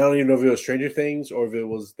I don't even know if it was Stranger Things or if it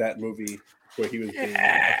was that movie where he was being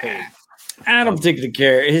paid. I don't particularly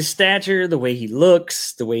care. His stature, the way he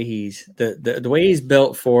looks, the way he's the way he's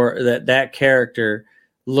built for that character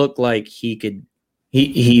looked like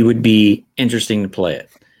he would be interesting to play it.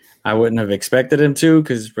 I wouldn't have expected him to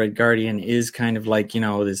because Red Guardian is kind of like,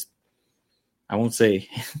 this, I won't say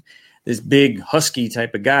this big husky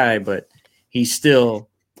type of guy, but he's still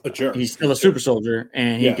a jerk. He's still a super soldier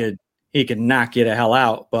and he could knock you the hell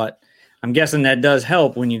out. But I'm guessing that does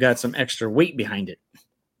help when you got some extra weight behind it.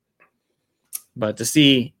 But to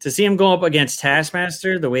see him go up against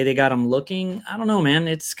Taskmaster, the way they got him looking, I don't know, man.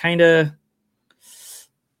 It's kind of.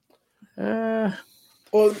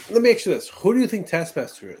 Well, let me ask you this: who do you think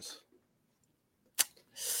Taskmaster is?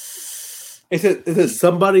 Is it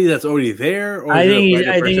somebody that's already there? Or I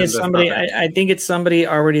think it's somebody. I think it's somebody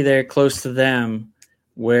already there, close to them,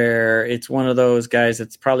 where it's one of those guys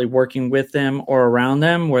that's probably working with them or around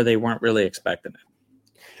them, where they weren't really expecting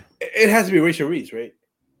it. It has to be Rachel Weisz, right?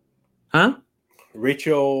 Huh?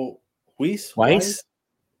 Rachel Weisz? Weisz?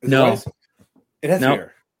 No. It has to be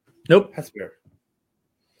her. Nope. It has to be her.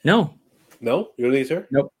 No. No? You don't think it's her?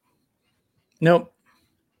 Nope.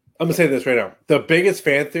 I'm going to say this right now. The biggest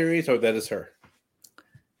fan theories are that it's her.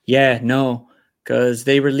 Yeah, no. Because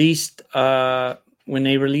they released, I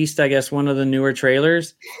guess, one of the newer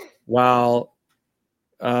trailers, while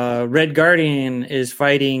Red Guardian is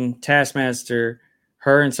fighting Taskmaster,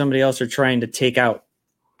 her and somebody else are trying to take out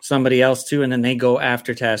somebody else too, and then they go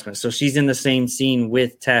after Taskmaster. So she's in the same scene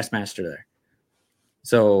with Taskmaster there.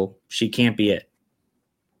 So she can't be it.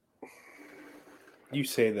 You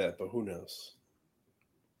say that, but who knows?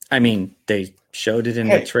 I mean, they showed it in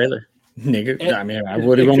the trailer. Nigga, And I mean,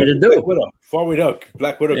 what do you want me to Black do? Widow. Before we know,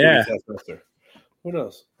 Black Widow could Yeah. be Taskmaster. Who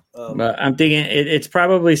knows? But I'm thinking it's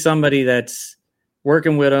probably somebody that's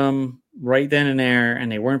working with them right then and there,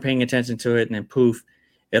 and they weren't paying attention to it, and then poof,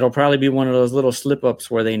 it'll probably be one of those little slip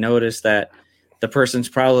ups where they notice that the person's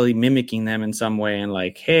probably mimicking them in some way, and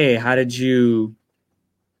like, hey, how did you?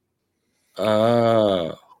 You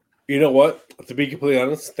know what? To be completely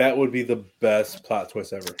honest, that would be the best plot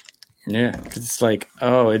twist ever. Yeah, 'cause it's like,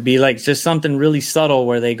 oh, it'd be like just something really subtle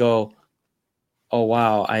where they go, oh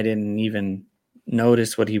wow, I didn't even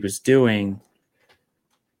notice what he was doing.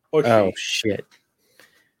 Or Oh she. shit.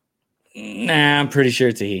 Nah, I'm pretty sure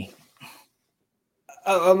it's a he.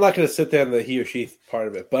 I'm not going to sit there on the he or she part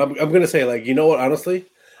of it, but I'm going to say, like, you know what? Honestly,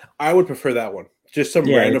 I would prefer that one. Just some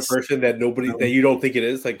random person that that you don't think it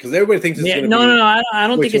is, like, because everybody thinks it's going to be. No. I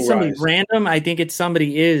don't think it's somebody Rise. random. I think it's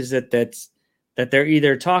somebody that they're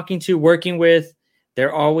either talking to, working with.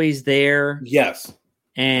 They're always there. Yes.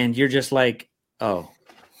 And you're just like, oh.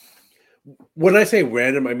 When I say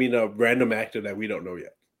random, I mean a random actor that we don't know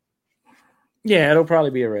yet. Yeah, it'll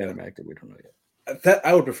probably be a random actor we don't know yet. That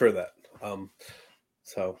I would prefer that.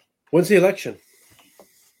 So when's the election?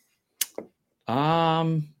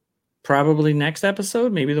 Probably next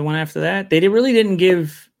episode, maybe the one after that. They really don't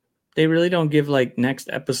give like next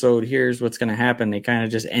episode, here's what's gonna happen. They kind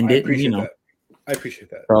of just end it, you know. That. I appreciate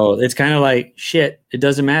that. So it's kind of like shit, it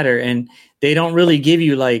doesn't matter. And they don't really give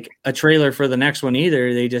you like a trailer for the next one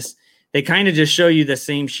either. They kind of just show you the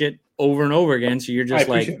same shit over and over again. So you're just I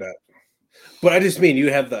appreciate that. But I just mean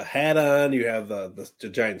you have the hat on, you have the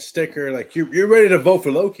giant sticker, like you're ready to vote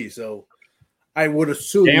for Loki. So I would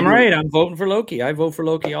assume. Damn right, I'm voting for Loki. I vote for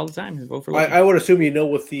Loki all the time. I vote for Loki. I would assume you know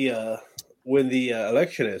what the when the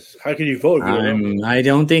election is. How can you vote? I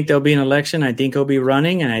don't think there'll be an election. I think he'll be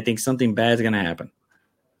running, and I think something bad's going to happen.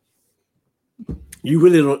 You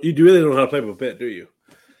really don't know how to play a bit, do you?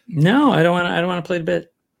 No, I don't want to play the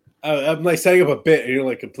bit. I'm like setting up a bit, and you're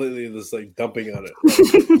like completely just like dumping on it.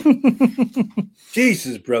 Like,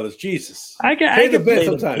 Jesus, brothers, Jesus! I can play the bit.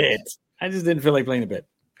 I just didn't feel like playing the bit.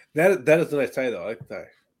 That is a nice tie, though. I like the tie.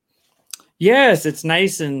 Yes, it's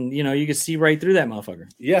nice, and you know you can see right through that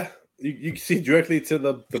motherfucker. Yeah, you can see directly to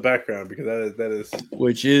the background because that is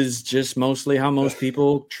which is just mostly how most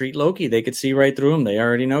people treat Loki. They could see right through him. They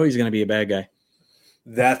already know he's going to be a bad guy.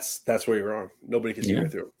 That's where you're wrong. Nobody can see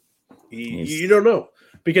right through him. You don't know.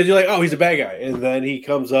 Because you're like, oh, he's a bad guy. And then he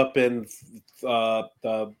comes up in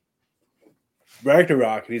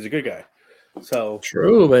Ragnarok, and he's a good guy. So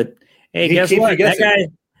true, but hey, guess what?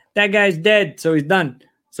 That guy's dead, so he's done.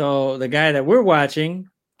 So the guy that we're watching,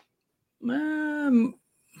 Mobius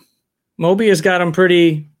got him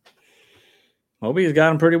pretty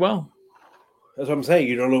well. That's what I'm saying.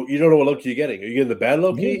 You don't know what Loki you're getting. Are you getting the bad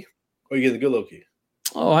Loki or are you getting the good Loki?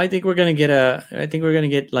 Oh, I think we're gonna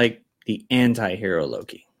get like the anti-hero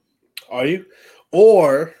Loki. Are you?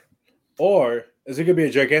 Or is it going to be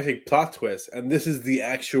a gigantic plot twist, and this is the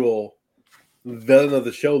actual villain of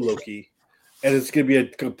the show, Loki, and it's going to be a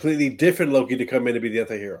completely different Loki to come in and be the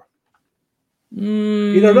anti-hero?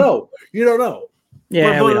 You don't know. Yeah,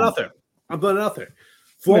 I'm throwing it out there.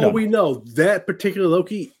 For all we know, that particular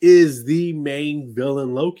Loki is the main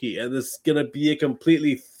villain Loki, and it's going to be a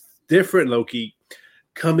completely different Loki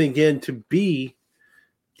coming in to be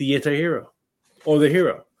the anti-hero or the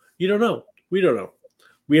hero. You don't know. We don't know.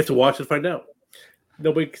 We have to watch and find out.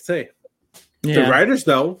 Nobody can say. Yeah. The writers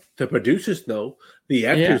know. The producers know. The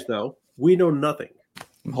actors know. We know nothing.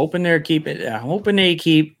 I'm hoping they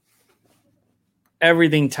keep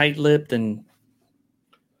everything tight-lipped and.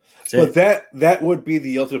 But that would be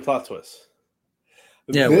the ultimate plot twist.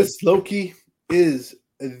 Yeah, this Loki is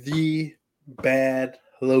the bad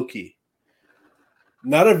Loki.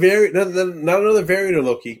 Not another variant of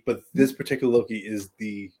Loki, but this particular Loki is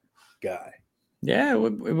the guy. Yeah,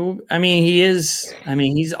 I mean, he is. I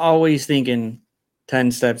mean, he's always thinking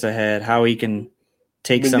 10 steps ahead, how he can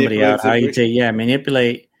take somebody out,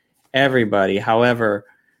 manipulate everybody. However,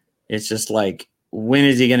 it's just like, when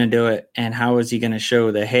is he going to do it? And how is he going to show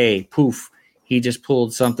that, hey, poof, he just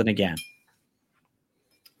pulled something again?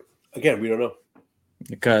 Again, we don't know.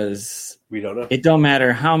 Because we don't know. It don't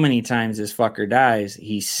matter how many times this fucker dies,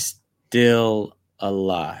 he's still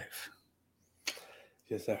alive.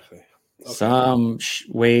 Exactly. Okay. Some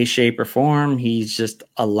way, shape, or form, he's just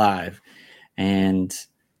alive. And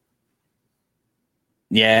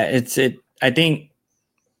yeah, I think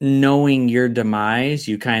knowing your demise,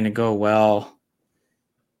 you kind of go, well,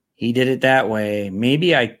 he did it that way.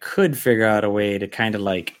 Maybe I could figure out a way to kind of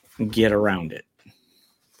like get around it.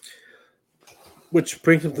 Which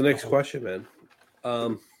brings up the next question, man.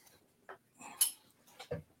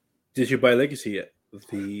 Did you buy Legacy yet?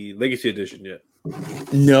 The Legacy Edition yet?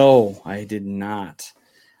 No, I did not.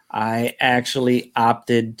 I actually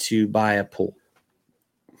opted to buy a pool.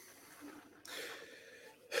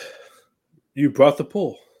 You brought the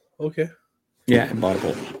pool. Okay. Yeah, I bought a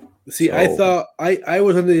pool. See, I thought I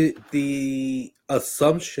was under the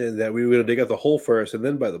assumption that we were going to dig out the hole first and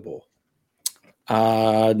then buy the pool.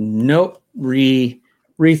 Nope.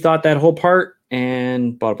 Rethought that whole part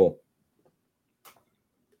and bought a pool.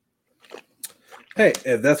 Hey,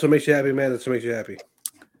 if that's what makes you happy, man, that's what makes you happy.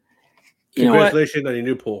 You know what? Congratulations on your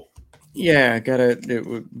new pool. Yeah,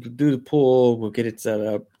 we'll do the pool. We'll get it set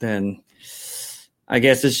up. Then I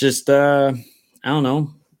guess it's just, I don't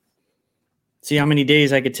know. See how many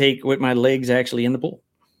days I could take with my legs actually in the pool.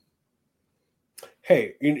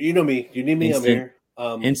 Hey, you know me. You need me, I'm here.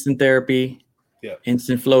 Instant therapy. Yeah.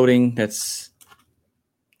 Instant floating. I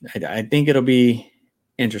think it'll be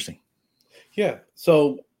interesting. Yeah.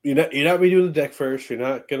 So you're not redoing the deck first. You're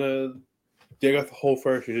not gonna dig out the hole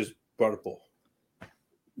first. You just brought a pool.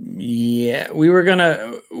 Yeah, we were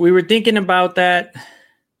thinking about that,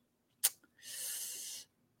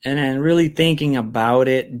 and then really thinking about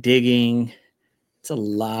it, digging. It's a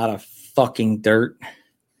lot of fucking dirt.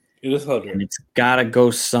 It is hard. And it's got to go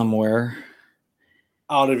somewhere.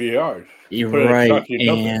 Out of your yard. You're right.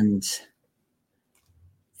 And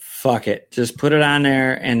fuck it. Just put it on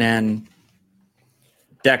there and then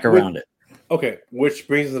deck around it. Okay. Which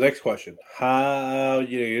brings us to the next question. How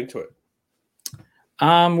you get into it?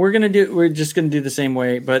 We're just gonna do the same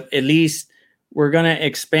way, but at least we're gonna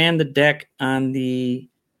expand the deck on the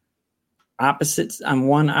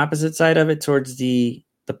one opposite side of it towards the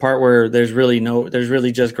part where there's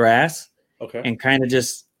really just grass. Okay. And kind of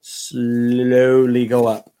just slowly go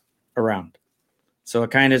up around. So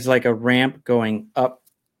it kind of is like a ramp going up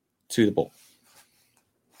to the bowl.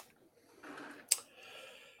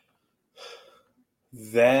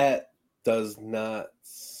 That does not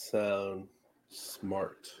sound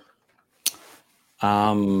smart.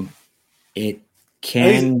 It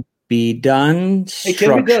can be done. It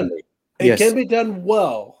can be done. It Yes. can be done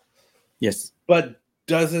well. Yes. But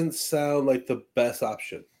doesn't sound like the best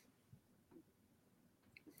option.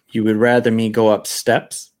 You would rather me go up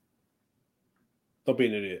steps? Don't be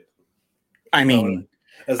an idiot. I mean,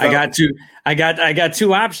 I got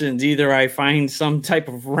two options. Either I find some type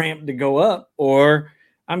of ramp to go up, or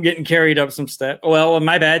I'm getting carried up some steps. Well,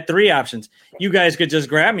 my bad. 3 options. You guys could just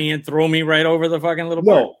grab me and throw me right over the fucking little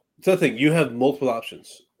part. No, it's the thing. You have multiple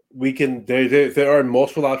options. We can. There are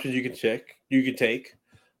multiple options you can check. You can take.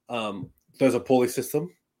 There's a pulley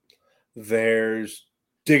system. There's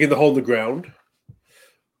digging the hole in the ground.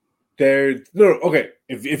 Okay.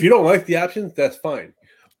 If you don't like the options, that's fine.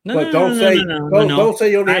 Don't say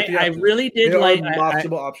you only have the options. I really did like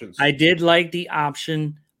multiple options. I did like the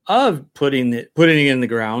option of putting it in the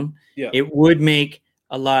ground. Yeah. It would make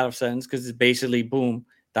a lot of sense because it's basically boom.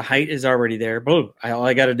 The height is already there. Boom. All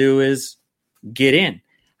I got to do is get in.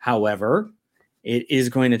 However, it is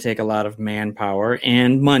going to take a lot of manpower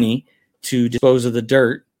and money to dispose of the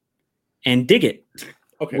dirt and dig it.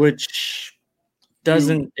 Okay. Which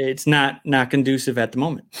it's not conducive at the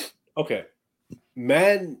moment. Okay.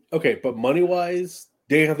 But money wise,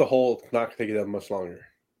 digging out the hole, it's not gonna take you that much longer.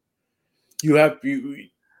 You have people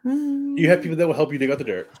that will help you dig out the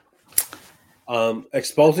dirt.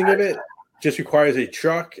 Exposing of it just requires a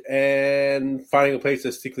truck and finding a place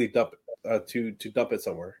to safely dump it, to dump it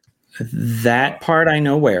somewhere. That part I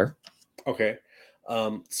know where. Okay.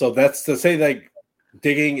 So that's to say like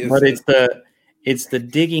digging is, but it's the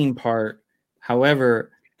digging part.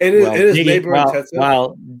 However, it is labor intensive.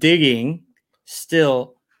 While digging,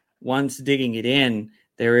 still, once digging it in,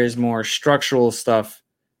 there is more structural stuff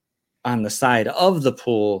on the side of the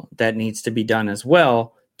pool that needs to be done as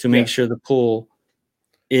well to make sure the pool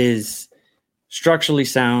is structurally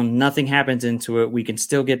sound. Nothing happens into it. We can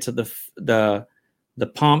still get to the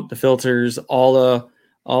pump, the filters, all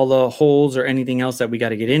the holes or anything else that we got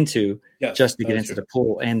to get into just to get into the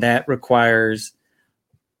pool. And that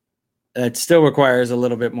still requires a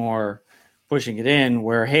little bit more pushing it in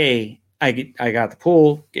where, hey, I got the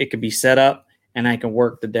pool. It could be set up and I can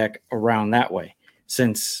work the deck around that way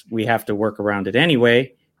since we have to work around it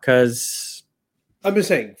anyway. Cause I'm just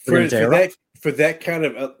saying for that kind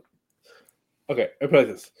of, okay, I put it like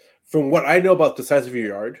this. From what I know about the size of your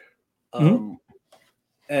yard,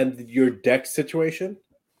 and your deck situation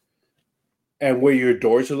and where your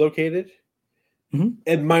doors are located,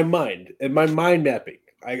 in my mind mapping,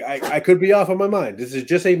 I could be off on my mind. This is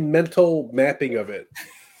just a mental mapping of it.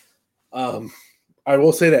 I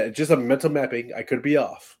will say that it's just a mental mapping. I could be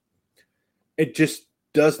off. It just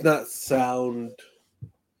does not sound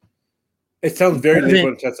It sounds very labor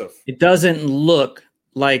intensive. It doesn't look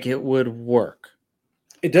like it would work.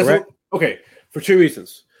 It doesn't. Correct? Okay, for two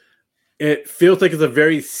reasons. It feels like it's a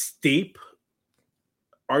very steep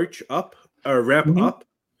arch up or ramp up.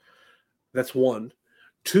 That's one.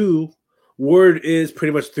 Two, Word is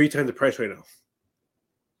pretty much 3 times the price right now.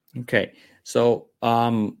 Okay, so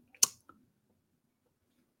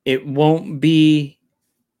it won't be.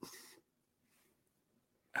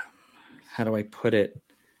 How do I put it?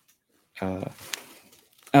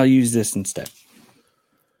 I'll use this instead.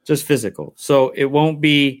 Just physical. So it won't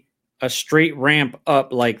be a straight ramp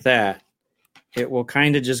up like that. It will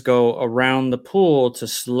kind of just go around the pool to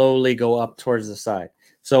slowly go up towards the side.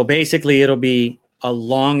 So basically it'll be a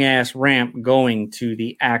long ass ramp going to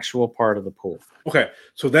the actual part of the pool. Okay.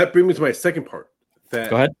 So that brings me to my second part. That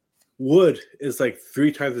Go ahead. Wood is like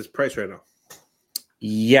 3 times its price right now.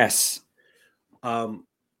 Yes.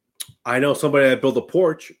 I know somebody that built a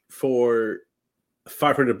porch for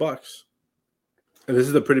 $500, and this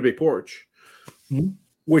is a pretty big porch.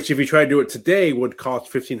 Which, if you try to do it today, would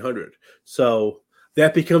cost $1,500. So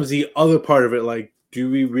that becomes the other part of it. Like, do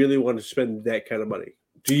we really want to spend that kind of money?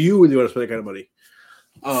 Do you really want to spend that kind of money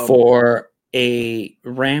for a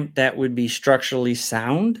ramp that would be structurally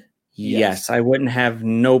sound? Yes, I wouldn't have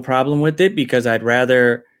no problem with it because I'd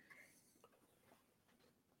rather.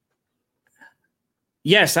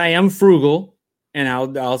 Yes, I am frugal, and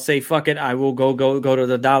I'll say fuck it. I will go to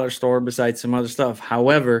the dollar store besides some other stuff.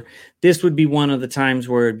 However, this would be one of the times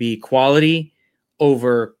where it'd be quality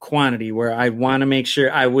over quantity, where I want to make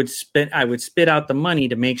sure I would spit out the money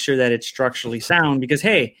to make sure that it's structurally sound. Because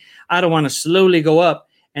hey, I don't want to slowly go up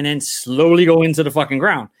and then slowly go into the fucking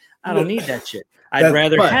ground. I don't need that shit. I'd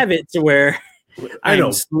rather have it to where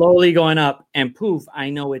I'm slowly going up and poof, I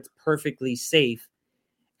know it's perfectly safe.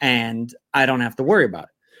 And I don't have to worry about it.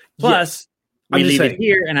 Plus, we leave it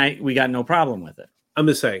here, and we got no problem with it. I'm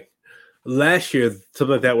just saying, last year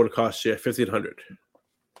something like that would have cost you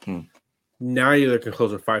 $1,500. Now you're looking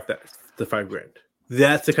closer to $5,000.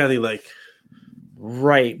 That's the kind of thing, like,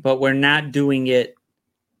 right? But we're not doing it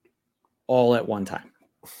all at one time.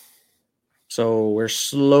 So we're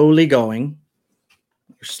slowly going.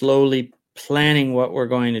 We're slowly planning what we're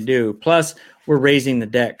going to do. Plus, we're raising the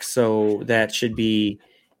deck, so that should be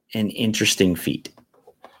an interesting feat.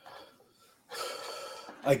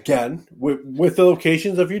 Again, with the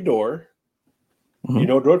locations of your door, you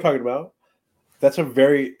know what door I'm talking about. That's a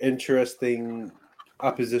very interesting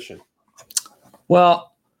opposition.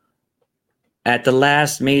 Well, at the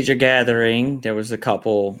last major gathering, there was a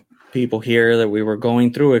couple people here that we were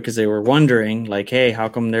going through it because they were wondering, like, hey, how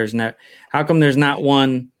come there's not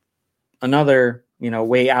another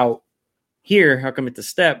way out here? How come it's a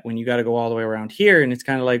step when you got to go all the way around here? And it's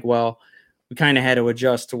kind of like, well, we kind of had to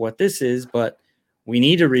adjust to what this is, but we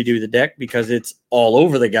need to redo the deck because it's all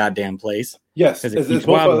over the goddamn place. Yes, it's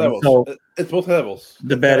both levels. So it's both levels.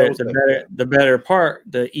 The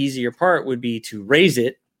easier part would be to raise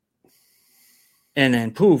it, and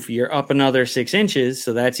then poof, you're up another 6 inches.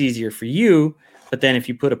 So that's easier for you. But then if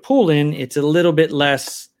you put a pool in, it's a little bit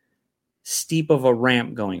less steep of a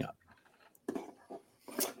ramp going up.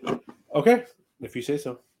 Okay, if you say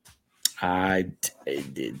so. I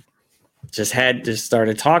just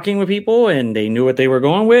started talking with people, and they knew what they were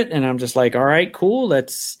going with, and I'm just like, all right, cool.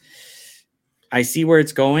 I see where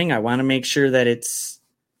it's going. I want to make sure that it's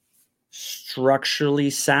structurally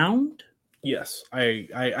sound. Yes,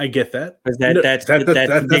 I get that. That's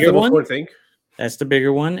the bigger one. Thing. That's the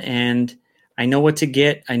bigger one, and I know what to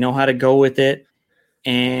get. I know how to go with it,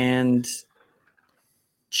 and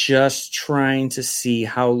just trying to see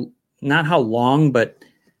not how long, but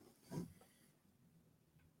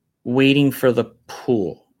waiting for the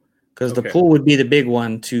pool, because the pool would be the big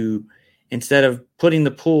one. To instead of putting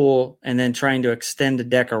the pool and then trying to extend the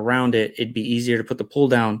deck around it, it'd be easier to put the pool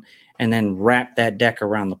down and then wrap that deck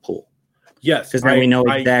around the pool. Yes, because then we know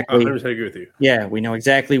exactly. I 100% agree with you. Yeah, we know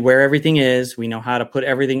exactly where everything is. We know how to put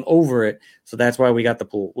everything over it. So that's why we got the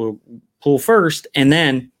pool. We'll pool first, and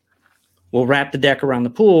then we'll wrap the deck around the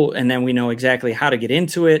pool, and then we know exactly how to get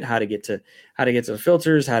into it, how to get to the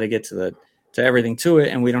filters, how to get to everything to it,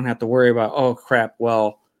 and we don't have to worry about, oh crap,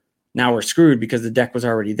 well, now we're screwed because the deck was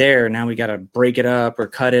already there. Now we got to break it up or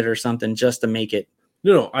cut it or something just to make it.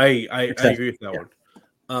 No, I agree with that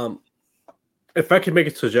one. If I could make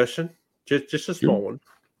a suggestion, just a small one,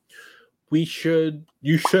 you should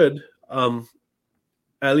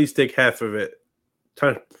at least take half of it.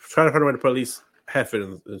 Try to find a way to put at least half it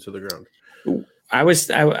into the ground.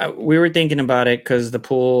 We were thinking about it because the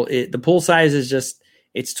pool size is just,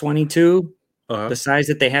 it's 22. The size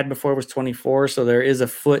that they had before was 24, so there is a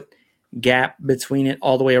foot gap between it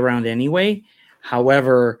all the way around anyway.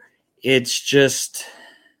 However, it's just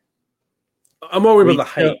I'm more worried about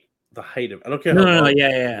the height. The height of I don't care. No,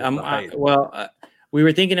 yeah. We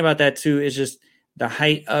were thinking about that too. It's just the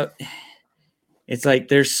height of. It's like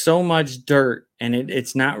there's so much dirt, and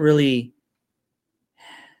it's not really.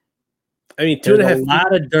 I mean, a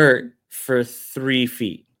lot of dirt for 3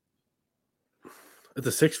 feet. It's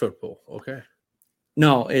a 6 foot pool. Okay.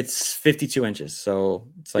 No, it's 52 inches, so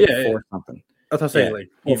it's like four something. That's what I'm saying,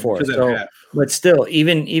 like 4. So, but still,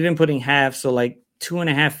 even putting half, so like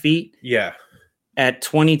 2.5 feet. Yeah. At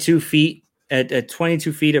 22 feet, at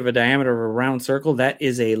 22 feet of a diameter of a round circle, that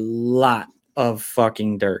is a lot of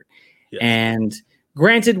fucking dirt. Yes. And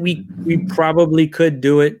granted, we probably could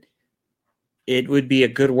do it. It would be a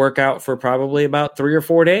good workout for probably about 3 or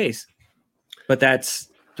 4 days. But that's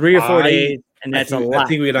 3 or 4 days, and that's a lot. I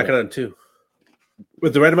think we're not going to do 2.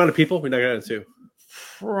 With the right amount of people, we're not going to do 2.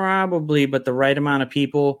 Probably, but the right amount of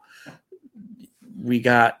people, we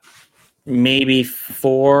got maybe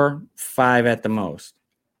 4, 5 at the most.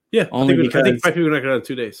 Yeah, I think 5 people are not going to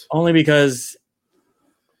do 2 days. Only because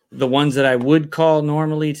the ones that I would call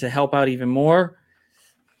normally to help out even more,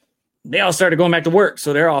 they all started going back to work,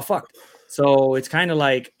 so they're all fucked. So it's kind of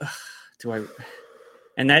like,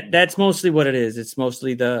 and that's mostly what it is. It's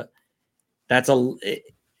mostly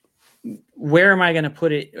where am I going to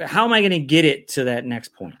put it? How am I going to get it to that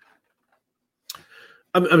next point?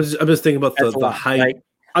 I'm just thinking about the height. Like,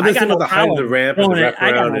 I'm just thinking about the height of the ramp and the wraparound.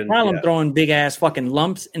 I got no problem throwing big ass fucking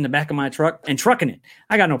lumps in the back of my truck and trucking it.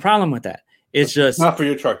 I got no problem with that. It's just not for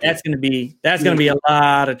your truck. That's going to be a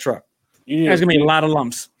lot of truck. There's going to be a lot of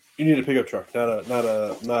lumps. You need a pickup truck, not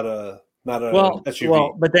a SUV.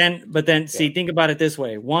 Well, but then see, think about it this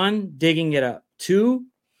way: 1, digging it up. 2,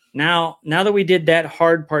 now that we did that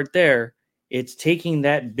hard part there, it's taking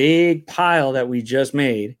that big pile that we just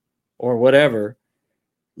made or whatever,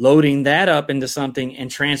 loading that up into something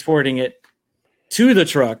and transporting it to the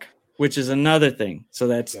truck, which is another thing. So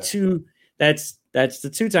that's 2. That's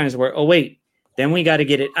the 2 times the work. Oh wait, then we got to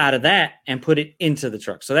get it out of that and put it into the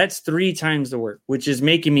truck. So that's 3 times the work, which is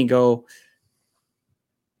making me go,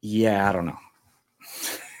 yeah, I don't know.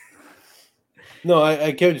 No, I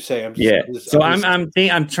get what you're saying.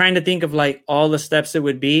 I'm trying to think of like all the steps it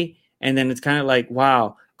would be, and then it's kind of like,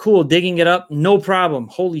 wow, cool, digging it up, no problem.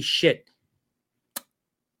 Holy shit.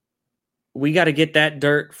 We got to get that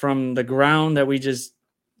dirt from the ground that we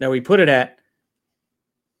put it at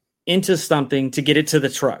into something to get it to the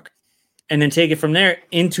truck, and then take it from there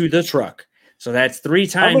into the truck. So that's 3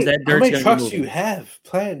 times that dirt's going to be moving. How many trucks do you have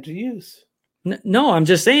planned to use? No, I'm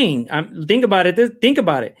just saying. Think about it. Think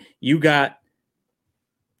about it. You got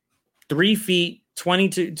 3 feet,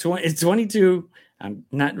 22. I'm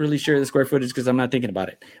not really sure the square footage because I'm not thinking about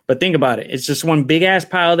it. But think about it. It's just one big ass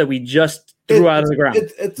pile that we just threw out of the ground.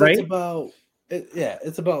 It's about.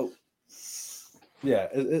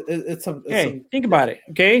 Think about it.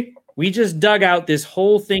 Okay, we just dug out this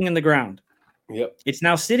whole thing in the ground. Yep. It's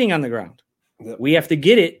now sitting on the ground. Yep. We have to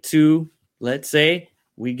get it to, let's say,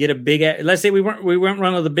 we get a big. Let's say we weren't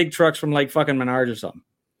one of the big trucks from like fucking Menards or something.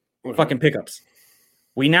 Okay. Fucking pickups.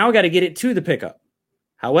 We now got to get it to the pickup.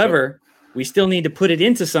 However, we still need to put it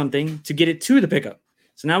into something to get it to the pickup.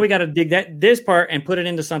 So now we got to dig this part and put it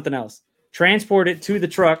into something else. Transport it to the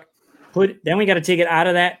truck. Then we got to take it out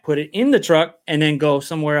of that, put it in the truck, and then go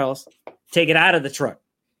somewhere else. Take it out of the truck.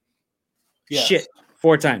 Yes. Shit,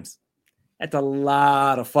 4 times. That's a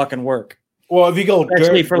lot of fucking work. Well, if you go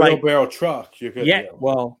wheelbarrow truck, you're good. Yeah,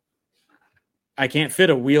 well, I can't fit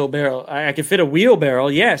a wheelbarrow. I can fit a wheelbarrow,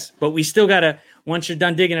 yes, but we still got to, once you're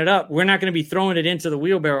done digging it up, we're not going to be throwing it into the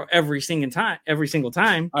wheelbarrow every single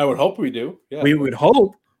time. I would hope we do. Yeah. We would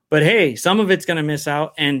hope, but hey, some of it's going to miss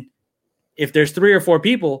out. And if there's 3 or 4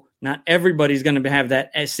 people, not everybody's going to have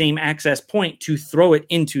that same access point to throw it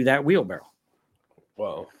into that wheelbarrow.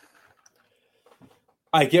 Well,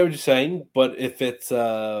 I get what you're saying, but if it's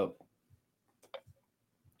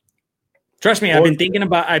trust me, I've been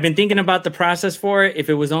thinking about the process for it. If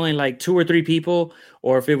it was only like 2 or 3 people,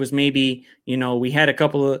 or if it was maybe, we had a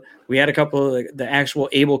couple of the actual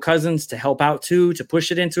able cousins to help out too, to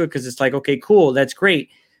push it into it, because it's like, okay, cool, that's great.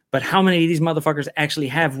 But how many of these motherfuckers actually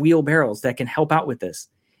have wheelbarrows that can help out with this?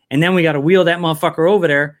 And then we got to wheel that motherfucker over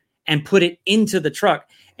there and put it into the truck.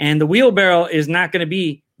 And the wheelbarrow is not going to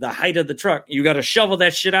be the height of the truck. You got to shovel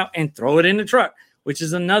that shit out and throw it in the truck, which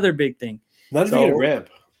is another big thing. Not if you get a ramp.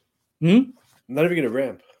 Not if you get a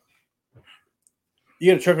ramp.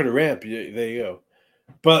 You get a truck with a ramp, there you go.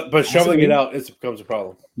 But shoveling it out, it becomes a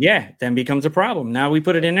problem. Yeah, then becomes a problem. Now we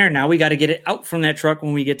put it in there. Now we got to get it out from that truck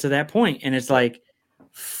when we get to that point. And it's like,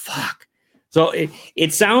 fuck. So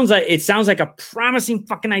it sounds like a promising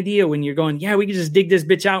fucking idea when you're going, yeah, we can just dig this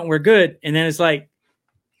bitch out and we're good. And then it's like,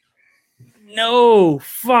 no,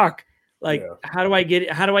 fuck. Like, how do I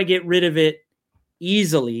get rid of it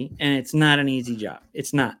easily? And it's not an easy job.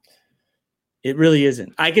 It's not. It really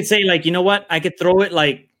isn't. I could say, like, you know what? I could throw it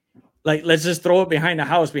like let's just throw it behind the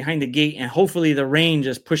house, behind the gate, and hopefully the rain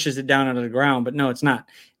just pushes it down onto the ground. But no, it's not.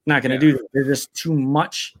 It's not going to do that. There's just too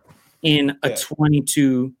much in a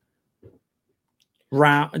 22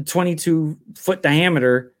 foot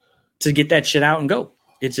diameter to get that shit out and go.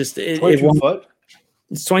 It's just 22 foot.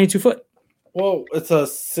 It's 22 foot. Well, it's a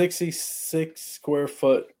 66 square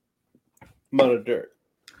foot amount of dirt.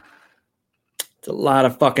 It's a lot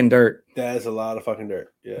of fucking dirt. That is a lot of fucking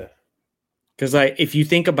dirt. Yeah. Because like, if you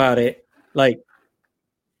think about it, like,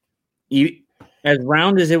 as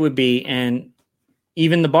round as it would be, and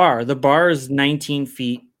even the bar is 19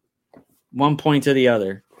 feet, one point to the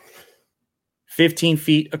other, 15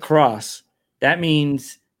 feet across. That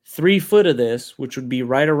means 3 foot of this, which would be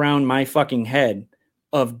right around my fucking head,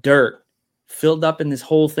 of dirt filled up in this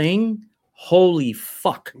whole thing. Holy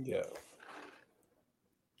fuck. Yeah.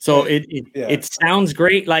 So it sounds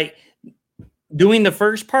great. Like, doing the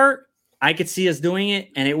first part, I could see us doing it,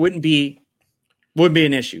 and it would be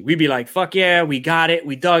an issue. We'd be like, fuck yeah, we got it.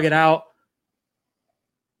 We dug it out.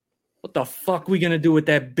 What the fuck we going to do with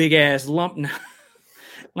that big ass lump now?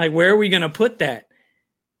 Like, where are we going to put that?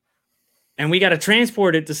 And we got to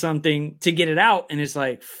transport it to something to get it out. And it's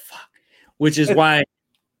like, fuck, which is why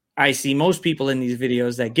I see most people in these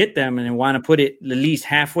videos that get them and want to put it at least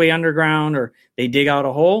halfway underground, or they dig out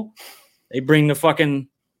a hole. They bring that fucker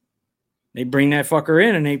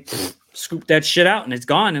in and they scoop that shit out, and it's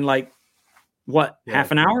gone in like, what,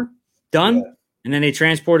 half an hour? Done? Yeah. And then they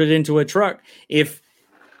transport it into a truck. If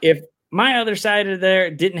my other side of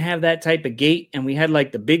there didn't have that type of gate, and we had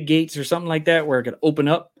like the big gates or something like that where it could open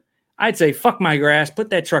up, I'd say, fuck my grass, put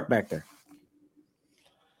that truck back there.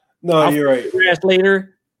 No, you're right. Grass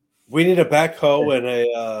later. We need a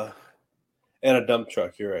backhoe and a dump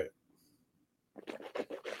truck. You're right.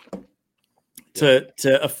 To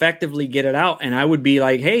effectively get it out. And I would be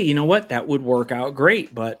like, hey, you know what? That would work out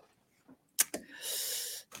great. But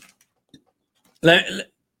no,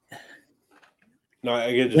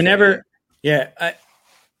 I get whenever,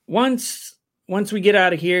 once we get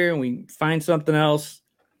out of here and we find something else,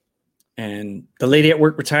 and the lady at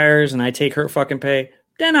work retires and I take her fucking pay,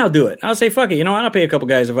 then I'll do it. I'll say, fuck it. You know what? I'll pay a couple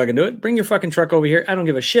guys if I can do it. Bring your fucking truck over here. I don't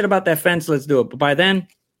give a shit about that fence. Let's do it. But by then,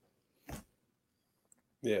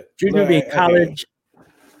 Junior will be in college,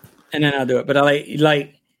 and then I'll do it. But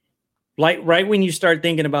I like right when you start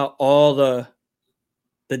thinking about all the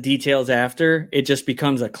details after, it just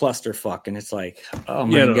becomes a clusterfuck, and it's like, oh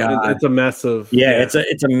my god, it's a massive,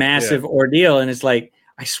 it's a massive ordeal, and it's like,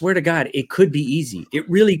 I swear to God, it could be easy. It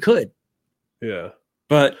really could. Yeah.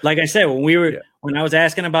 But like I said, when I was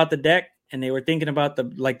asking about the deck, and they were thinking about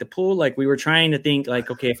the pool, like, we were trying to think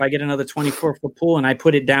like, okay, if I get another 24-foot pool and I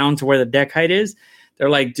put it down to where the deck height is, they're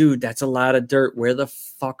like, dude, that's a lot of dirt. Where the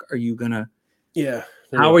fuck are you gonna? Yeah.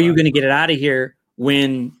 How are you gonna get it out of here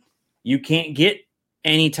when you can't get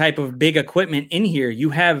any type of big equipment in here? You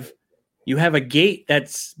have a gate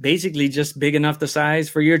that's basically just big enough the size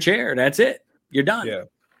for your chair. That's it. You're done. Yeah.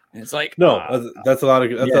 And it's like, that's a lot of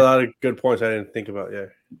good points I didn't think about. Yeah.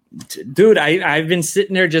 Dude, I've been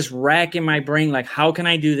sitting there just racking my brain. Like, how can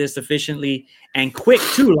I do this efficiently and quick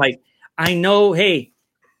too? Like, I know, hey,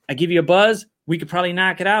 I give you a buzz, we could probably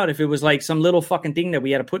knock it out if it was like some little fucking thing that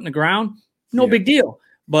we had to put in the ground. No big deal.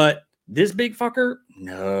 But this big fucker,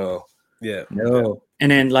 no. Yeah. No.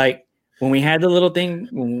 And then, like, when we had the little thing,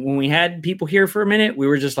 when we had people here for a minute, we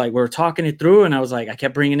were just like, we were talking it through. And I was like, I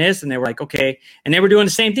kept bringing this, and they were like, okay. And they were doing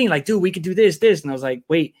the same thing. Like, dude, we could do this. And I was like,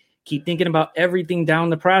 wait, keep thinking about everything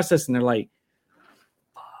down the process. And they're like,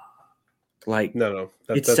 no.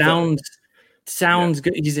 It sounds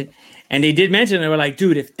good. And they did mention, they were like,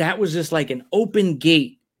 dude, if that was just like an open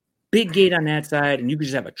gate, big gate on that side, and you could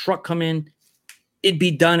just have a truck come in, it'd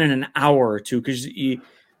be done in an hour or two. Because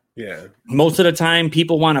most of the time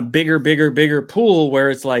people want a bigger pool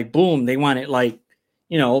where it's like, boom, they want it like,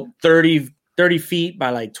 30 feet by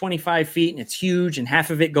like 25 feet, and it's huge, and half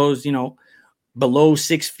of it goes, below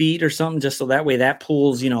 6 feet or something, just so that way that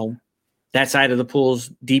pool's, that side of the pool's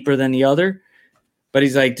deeper than the other. But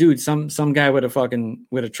he's like, dude, some guy with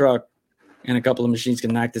a truck and a couple of machines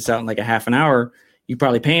can knock this out in like a half an hour. You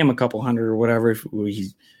probably pay him a couple hundred or whatever.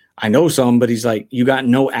 I know some, but he's like, you got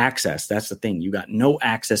no access. That's the thing. You got no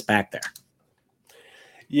access back there.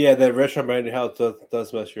 Yeah, that restaurant behind your house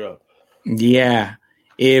does mess you up. Yeah.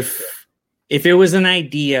 If it was an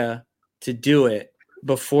idea to do it,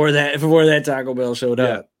 before that Taco Bell showed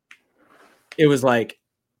up, it was like,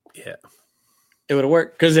 yeah, it would have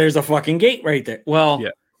worked because there's a fucking gate right there. Well, yeah.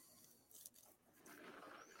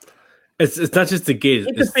 It's not just the gate.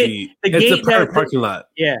 It's the parking lot.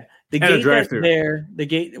 Yeah, the gate that's there. The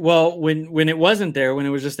gate. Well, when it wasn't there, when it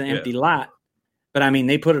was just an empty lot. But I mean,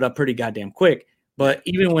 they put it up pretty goddamn quick. But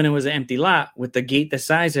even when it was an empty lot with the gate the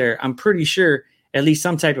size there, I'm pretty sure at least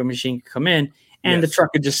some type of machine could come in and the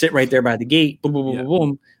truck could just sit right there by the gate. Boom, boom, boom, boom,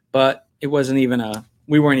 boom. But it wasn't even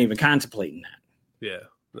we weren't even contemplating that. Yeah,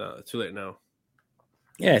 no, it's too late now.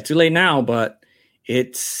 Yeah, too late now, but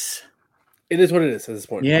it is what it is at this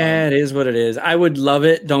point. Yeah, it is what it is. I would love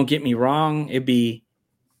it. Don't get me wrong. It'd be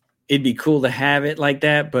cool to have it like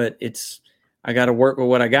that, but I got to work with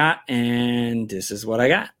what I got, and this is what I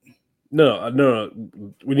got. No.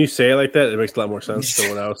 When you say it like that, it makes a lot more sense than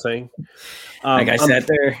what I was saying. Like I sat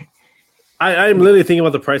there. I'm literally thinking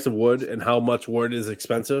about the price of wood and how much wood is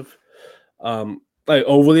expensive. Like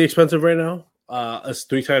overly expensive right now. It's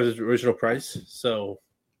 3 times the original price. So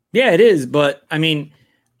yeah, it is. But I mean,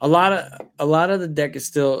 a lot of the deck is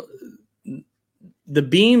still, the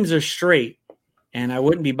beams are straight, and I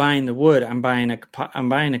wouldn't be buying the wood. I'm buying a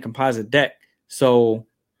composite deck. So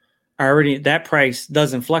that price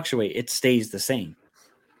doesn't fluctuate. It stays the same.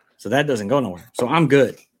 So that doesn't go nowhere. So I'm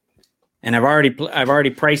good. And I've already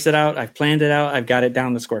priced it out. I've planned it out. I've got it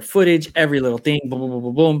down to square footage, every little thing, boom, boom, boom,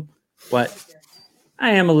 boom, boom. But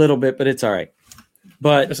I am a little bit, but it's all right.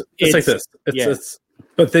 But it's like this.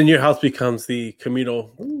 But then your house becomes the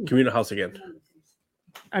communal house again.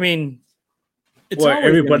 I mean, it's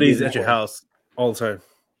everybody's at your house all the time.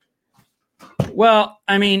 Well,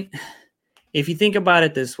 I mean, if you think about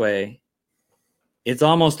it this way, it's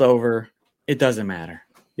almost over. It doesn't matter.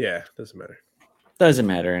 Yeah, it doesn't matter. Doesn't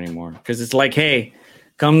matter anymore because it's like, hey,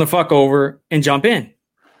 come the fuck over and jump in.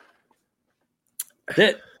 That's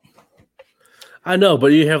it. I know, but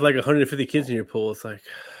you have like 150 kids in your pool. It's like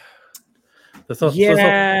there's no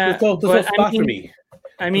spot for me.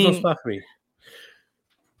 I mean, there's no spot for me.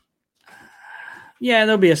 Yeah,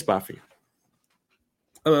 there'll be a spot for you.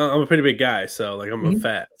 I'm a pretty big guy, so like I'm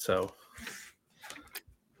fat, so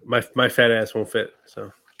my fat ass won't fit.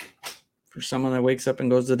 So for someone that wakes up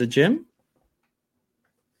and goes to the gym.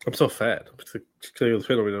 I'm so fat.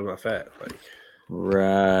 I'm not fat. Like,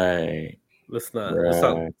 right. Let's not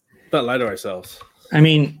lie to ourselves. I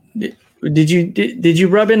mean, did you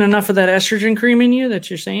rub in enough of that estrogen cream in you that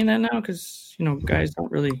you're saying that now? Because guys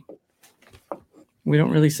we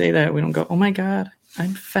don't really say that. We don't go, oh my God,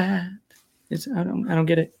 I'm fat. I don't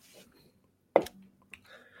get it.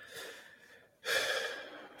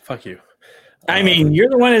 Fuck you. I mean, you're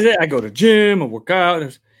the one is it. I go to gym, I work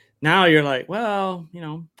out. Now you're like, well,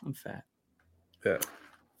 I'm fat. Yeah.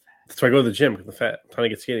 That's why I go to the gym because I'm fat. I'm trying to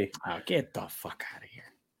get skinny. Oh, get the fuck out of here.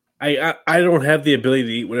 I don't have the ability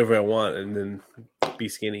to eat whatever I want and then be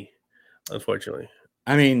skinny, unfortunately.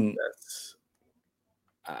 I mean,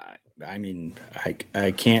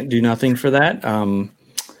 I can't do nothing for that.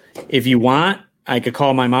 If you want, I could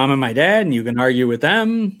call my mom and my dad and you can argue with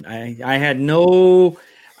them. I had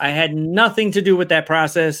nothing to do with that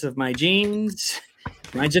process of my genes.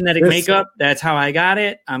 My genetic makeup, that's how I got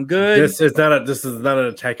it. I'm good. This is not an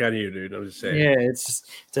attack on you, dude. I'm just saying. Yeah, it's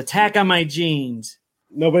attack on my genes.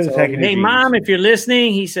 Nobody's attacking you. Hey, Mom, if you're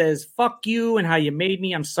listening, he says, fuck you and how you made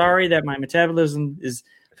me. I'm sorry that my metabolism is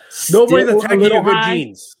nobody's attacking your good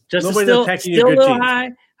genes. Just still a little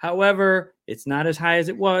high. However, it's not as high as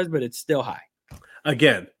it was, but it's still high.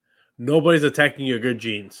 Again, nobody's attacking your good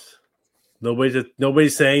genes.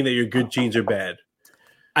 Nobody's saying that your good genes are bad.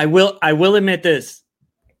 I will admit this.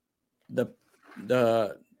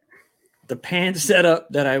 The pant setup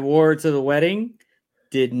that I wore to the wedding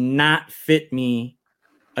did not fit me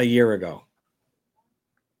a year ago.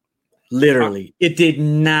 Literally, it did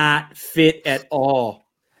not fit at all.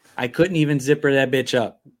 I couldn't even zipper that bitch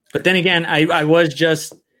up. But then again, I was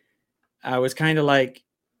kind of like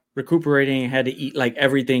recuperating and had to eat like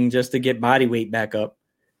everything just to get body weight back up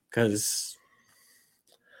because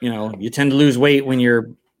you tend to lose weight when you're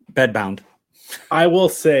bedbound. I will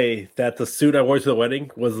say that the suit I wore to the wedding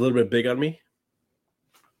was a little bit big on me.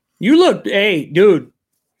 You looked, hey, dude,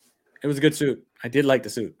 it was a good suit. I did like the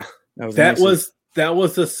suit. That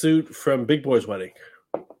was the suit from Big Boy's wedding.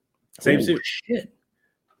 Same suit. Shit.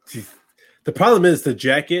 The problem is the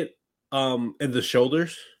jacket and the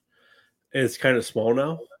shoulders is kind of small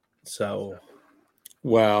now. So,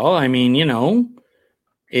 well, I mean,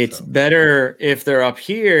 it's better if they're up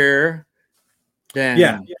here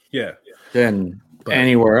than But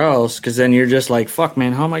anywhere else, because then you're just like, fuck,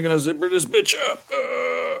 man, how am I going to zipper this bitch up?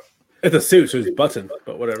 It's a suit, so it's button,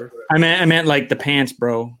 but whatever. I meant like the pants,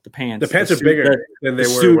 bro. The pants. The pants the are bigger than they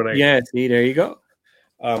were when I. Yeah, see, there you go.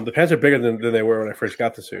 The pants are bigger than they were when I first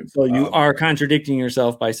got the suit. So you are contradicting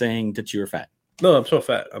yourself by saying that you're fat. No, I'm so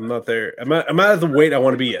fat. I'm not there. I'm not at the weight I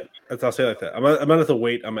want to be at. I'll say it like that. I'm not at the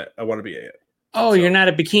weight I want to be at. Oh, so. You're not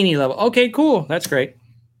at bikini level. Okay, cool. That's great.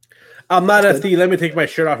 I'm not at the let me take my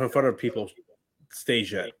shirt off in front of people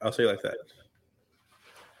stage yet. I'll say it like that.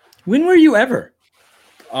 When were you ever?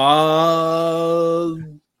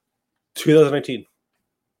 2019.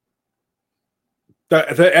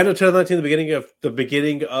 The end of 2019, the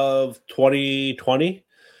beginning of 2020.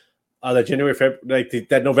 That January, February,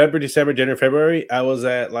 that November, December, January, February, I was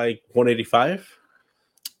at like 185.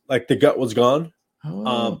 Like the gut was gone.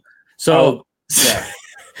 Yeah.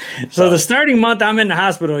 So the starting month I'm in the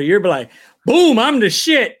hospital, you're like, boom, I'm the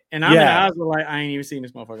shit. And I'm in the hospital like, I ain't even seen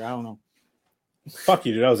this motherfucker. I don't know. Fuck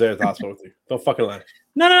you, dude. I was there at the hospital with you. Don't fucking lie.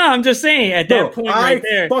 No. I'm just saying at that point right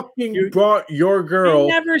there. I fucking brought your girl. I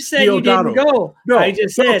never said you didn't go. No, I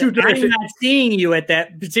just said I'm not seeing you at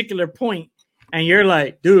that particular point. And you're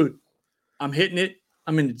like, dude, I'm hitting it.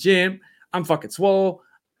 I'm in the gym. I'm fucking swole.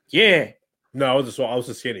 Yeah. No, I was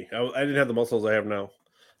just skinny. I didn't have the muscles I have now.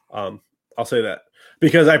 I'll say that.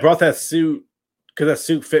 Because I brought that suit because that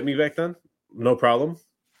suit fit me back then. No problem.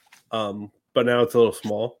 But now it's a little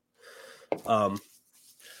small.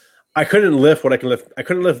 I couldn't lift what I can lift. I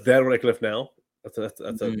couldn't lift then what I can lift now. That's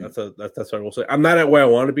what I will say. I'm not at where I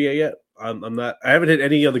want to be at yet. I'm not. I haven't hit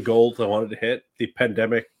any of the goals I wanted to hit. The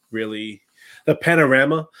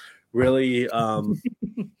panorama really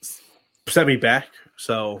set me back.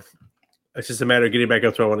 So it's just a matter of getting back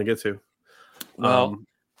up to where I want to get to. Well,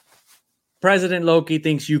 President Loki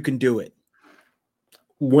thinks you can do it.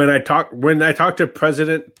 When I talk to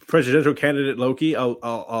presidential candidate Loki,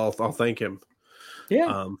 I'll thank him.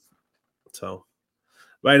 Yeah. So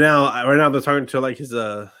right now they're talking to like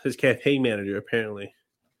his campaign manager apparently.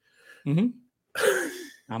 Mm-hmm.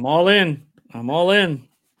 I'm all in.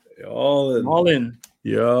 You're all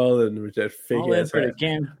in with that fake ass hat.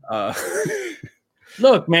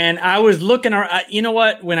 Look, man, I was looking. You know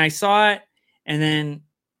what? When I saw it, and then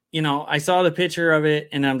I saw the picture of it,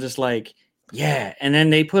 and I'm just like, yeah. And then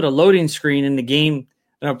they put a loading screen in the game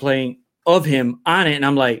that I'm playing of him on it, and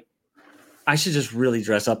I'm like, I should just really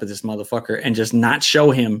dress up as this motherfucker and just not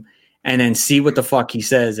show him, and then see what the fuck he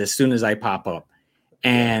says as soon as I pop up.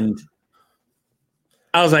 And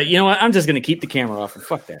I was like, you know what? I'm just gonna keep the camera off and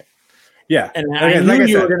fuck that. Yeah. And I knew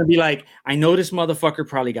you were going to be like, I know this motherfucker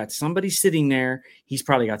probably got somebody sitting there. He's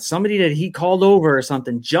probably got somebody that he called over or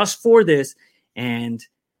something just for this. And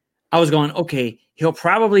I was going, okay, he'll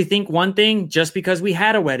probably think one thing just because we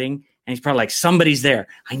had a wedding. And he's probably like, somebody's there.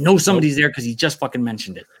 I know somebody's there because he just fucking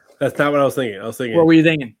mentioned it. That's not what I was thinking. What were you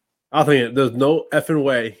thinking? I was thinking, there's no effing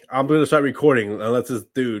way I'm going to start recording unless this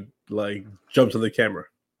dude like jumps on the camera.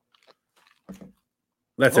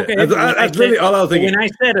 That's okay. That's literally all I was thinking. When I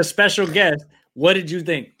said a special guest, what did you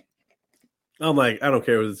think? I'm like, I don't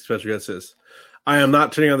care what the special guest is. I am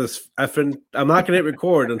not turning on this effing. I'm not going to hit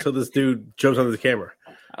record until this dude jumps on the camera.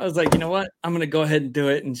 I was like, you know what? I'm going to go ahead and do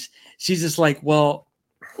it. And she's just like, well,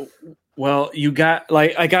 you got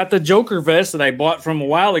like, I got the Joker vest that I bought from a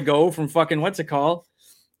while ago from fucking, what's it called?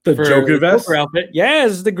 The Joker vest? Joker outfit. Yeah,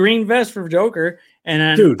 it's the green vest for Joker. And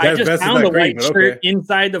then dude, I just found the white shirt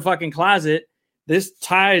inside the fucking closet. This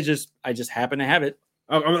tie is I just happen to have it.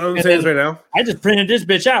 I'm saying this right now. I just printed this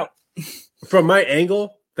bitch out. From my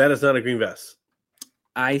angle, that is not a green vest.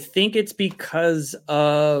 I think it's because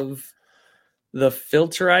of the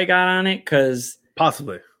filter I got on it. Because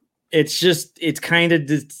possibly it's kind of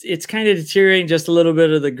deteriorating just a little bit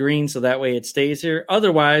of the green, so that way it stays here.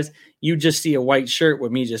 Otherwise, you just see a white shirt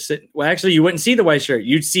with me just sitting. Well, actually, you wouldn't see the white shirt.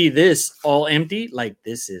 You'd see this all empty, like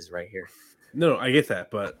this is right here. No, I get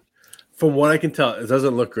that, but. From what I can tell, it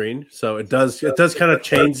doesn't look green, so it does kind of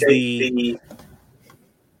change the.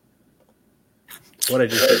 What I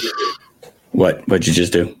just did. What'd you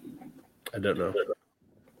just do? I don't know.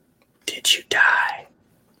 Did you die?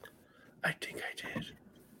 I think I did.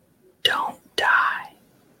 Don't die.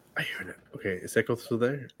 I heard it. Okay, is Echo still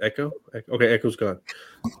there? Echo? Okay, Echo's gone.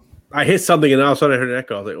 I hit something and all of a sudden I heard an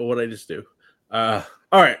echo. I was like, "Oh, what did I just do?" All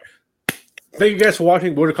right. Thank you guys for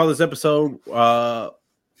watching. We're gonna call this episode.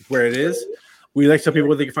 Where it is. We like to tell people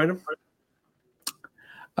where they can find them.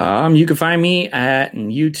 You can find me at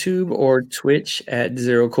YouTube or Twitch at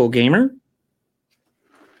Zero Cool Gamer.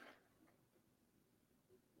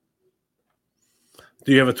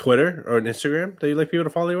 Do you have a Twitter or an Instagram that you'd like people to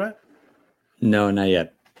follow you at? No, not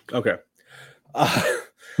yet. Okay.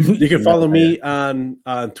 You can follow me on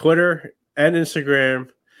Twitter and Instagram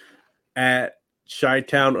at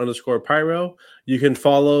 @ChyTown_Pyro. You can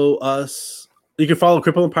follow us. You can follow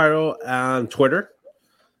Cripple and Pyro on Twitter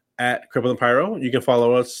 @Cripple and Pyro. You can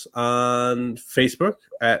follow us on Facebook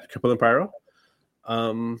 @Cripple and Pyro.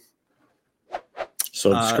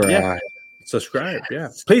 Subscribe. Subscribe, yeah.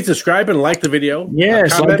 Please subscribe and like the video.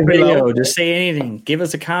 Yes, like the below. video. Just say anything. Give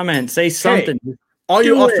us a comment. Say something. Hey, all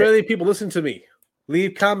you Australian people, listen to me.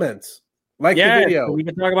 Leave comments. Like the video. We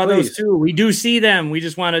can talk about those too. We do see them. We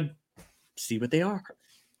just want to see what they are.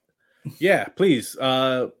 Yeah, please.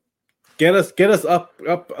 Get us up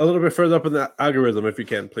a little bit further up in the algorithm if you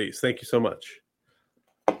can, please. Thank you so much.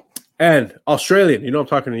 And Australian, I'm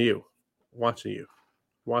talking to you. Watching you.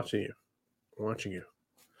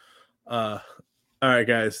 All right,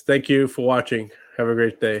 guys. Thank you for watching. Have a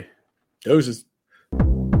great day. Doses.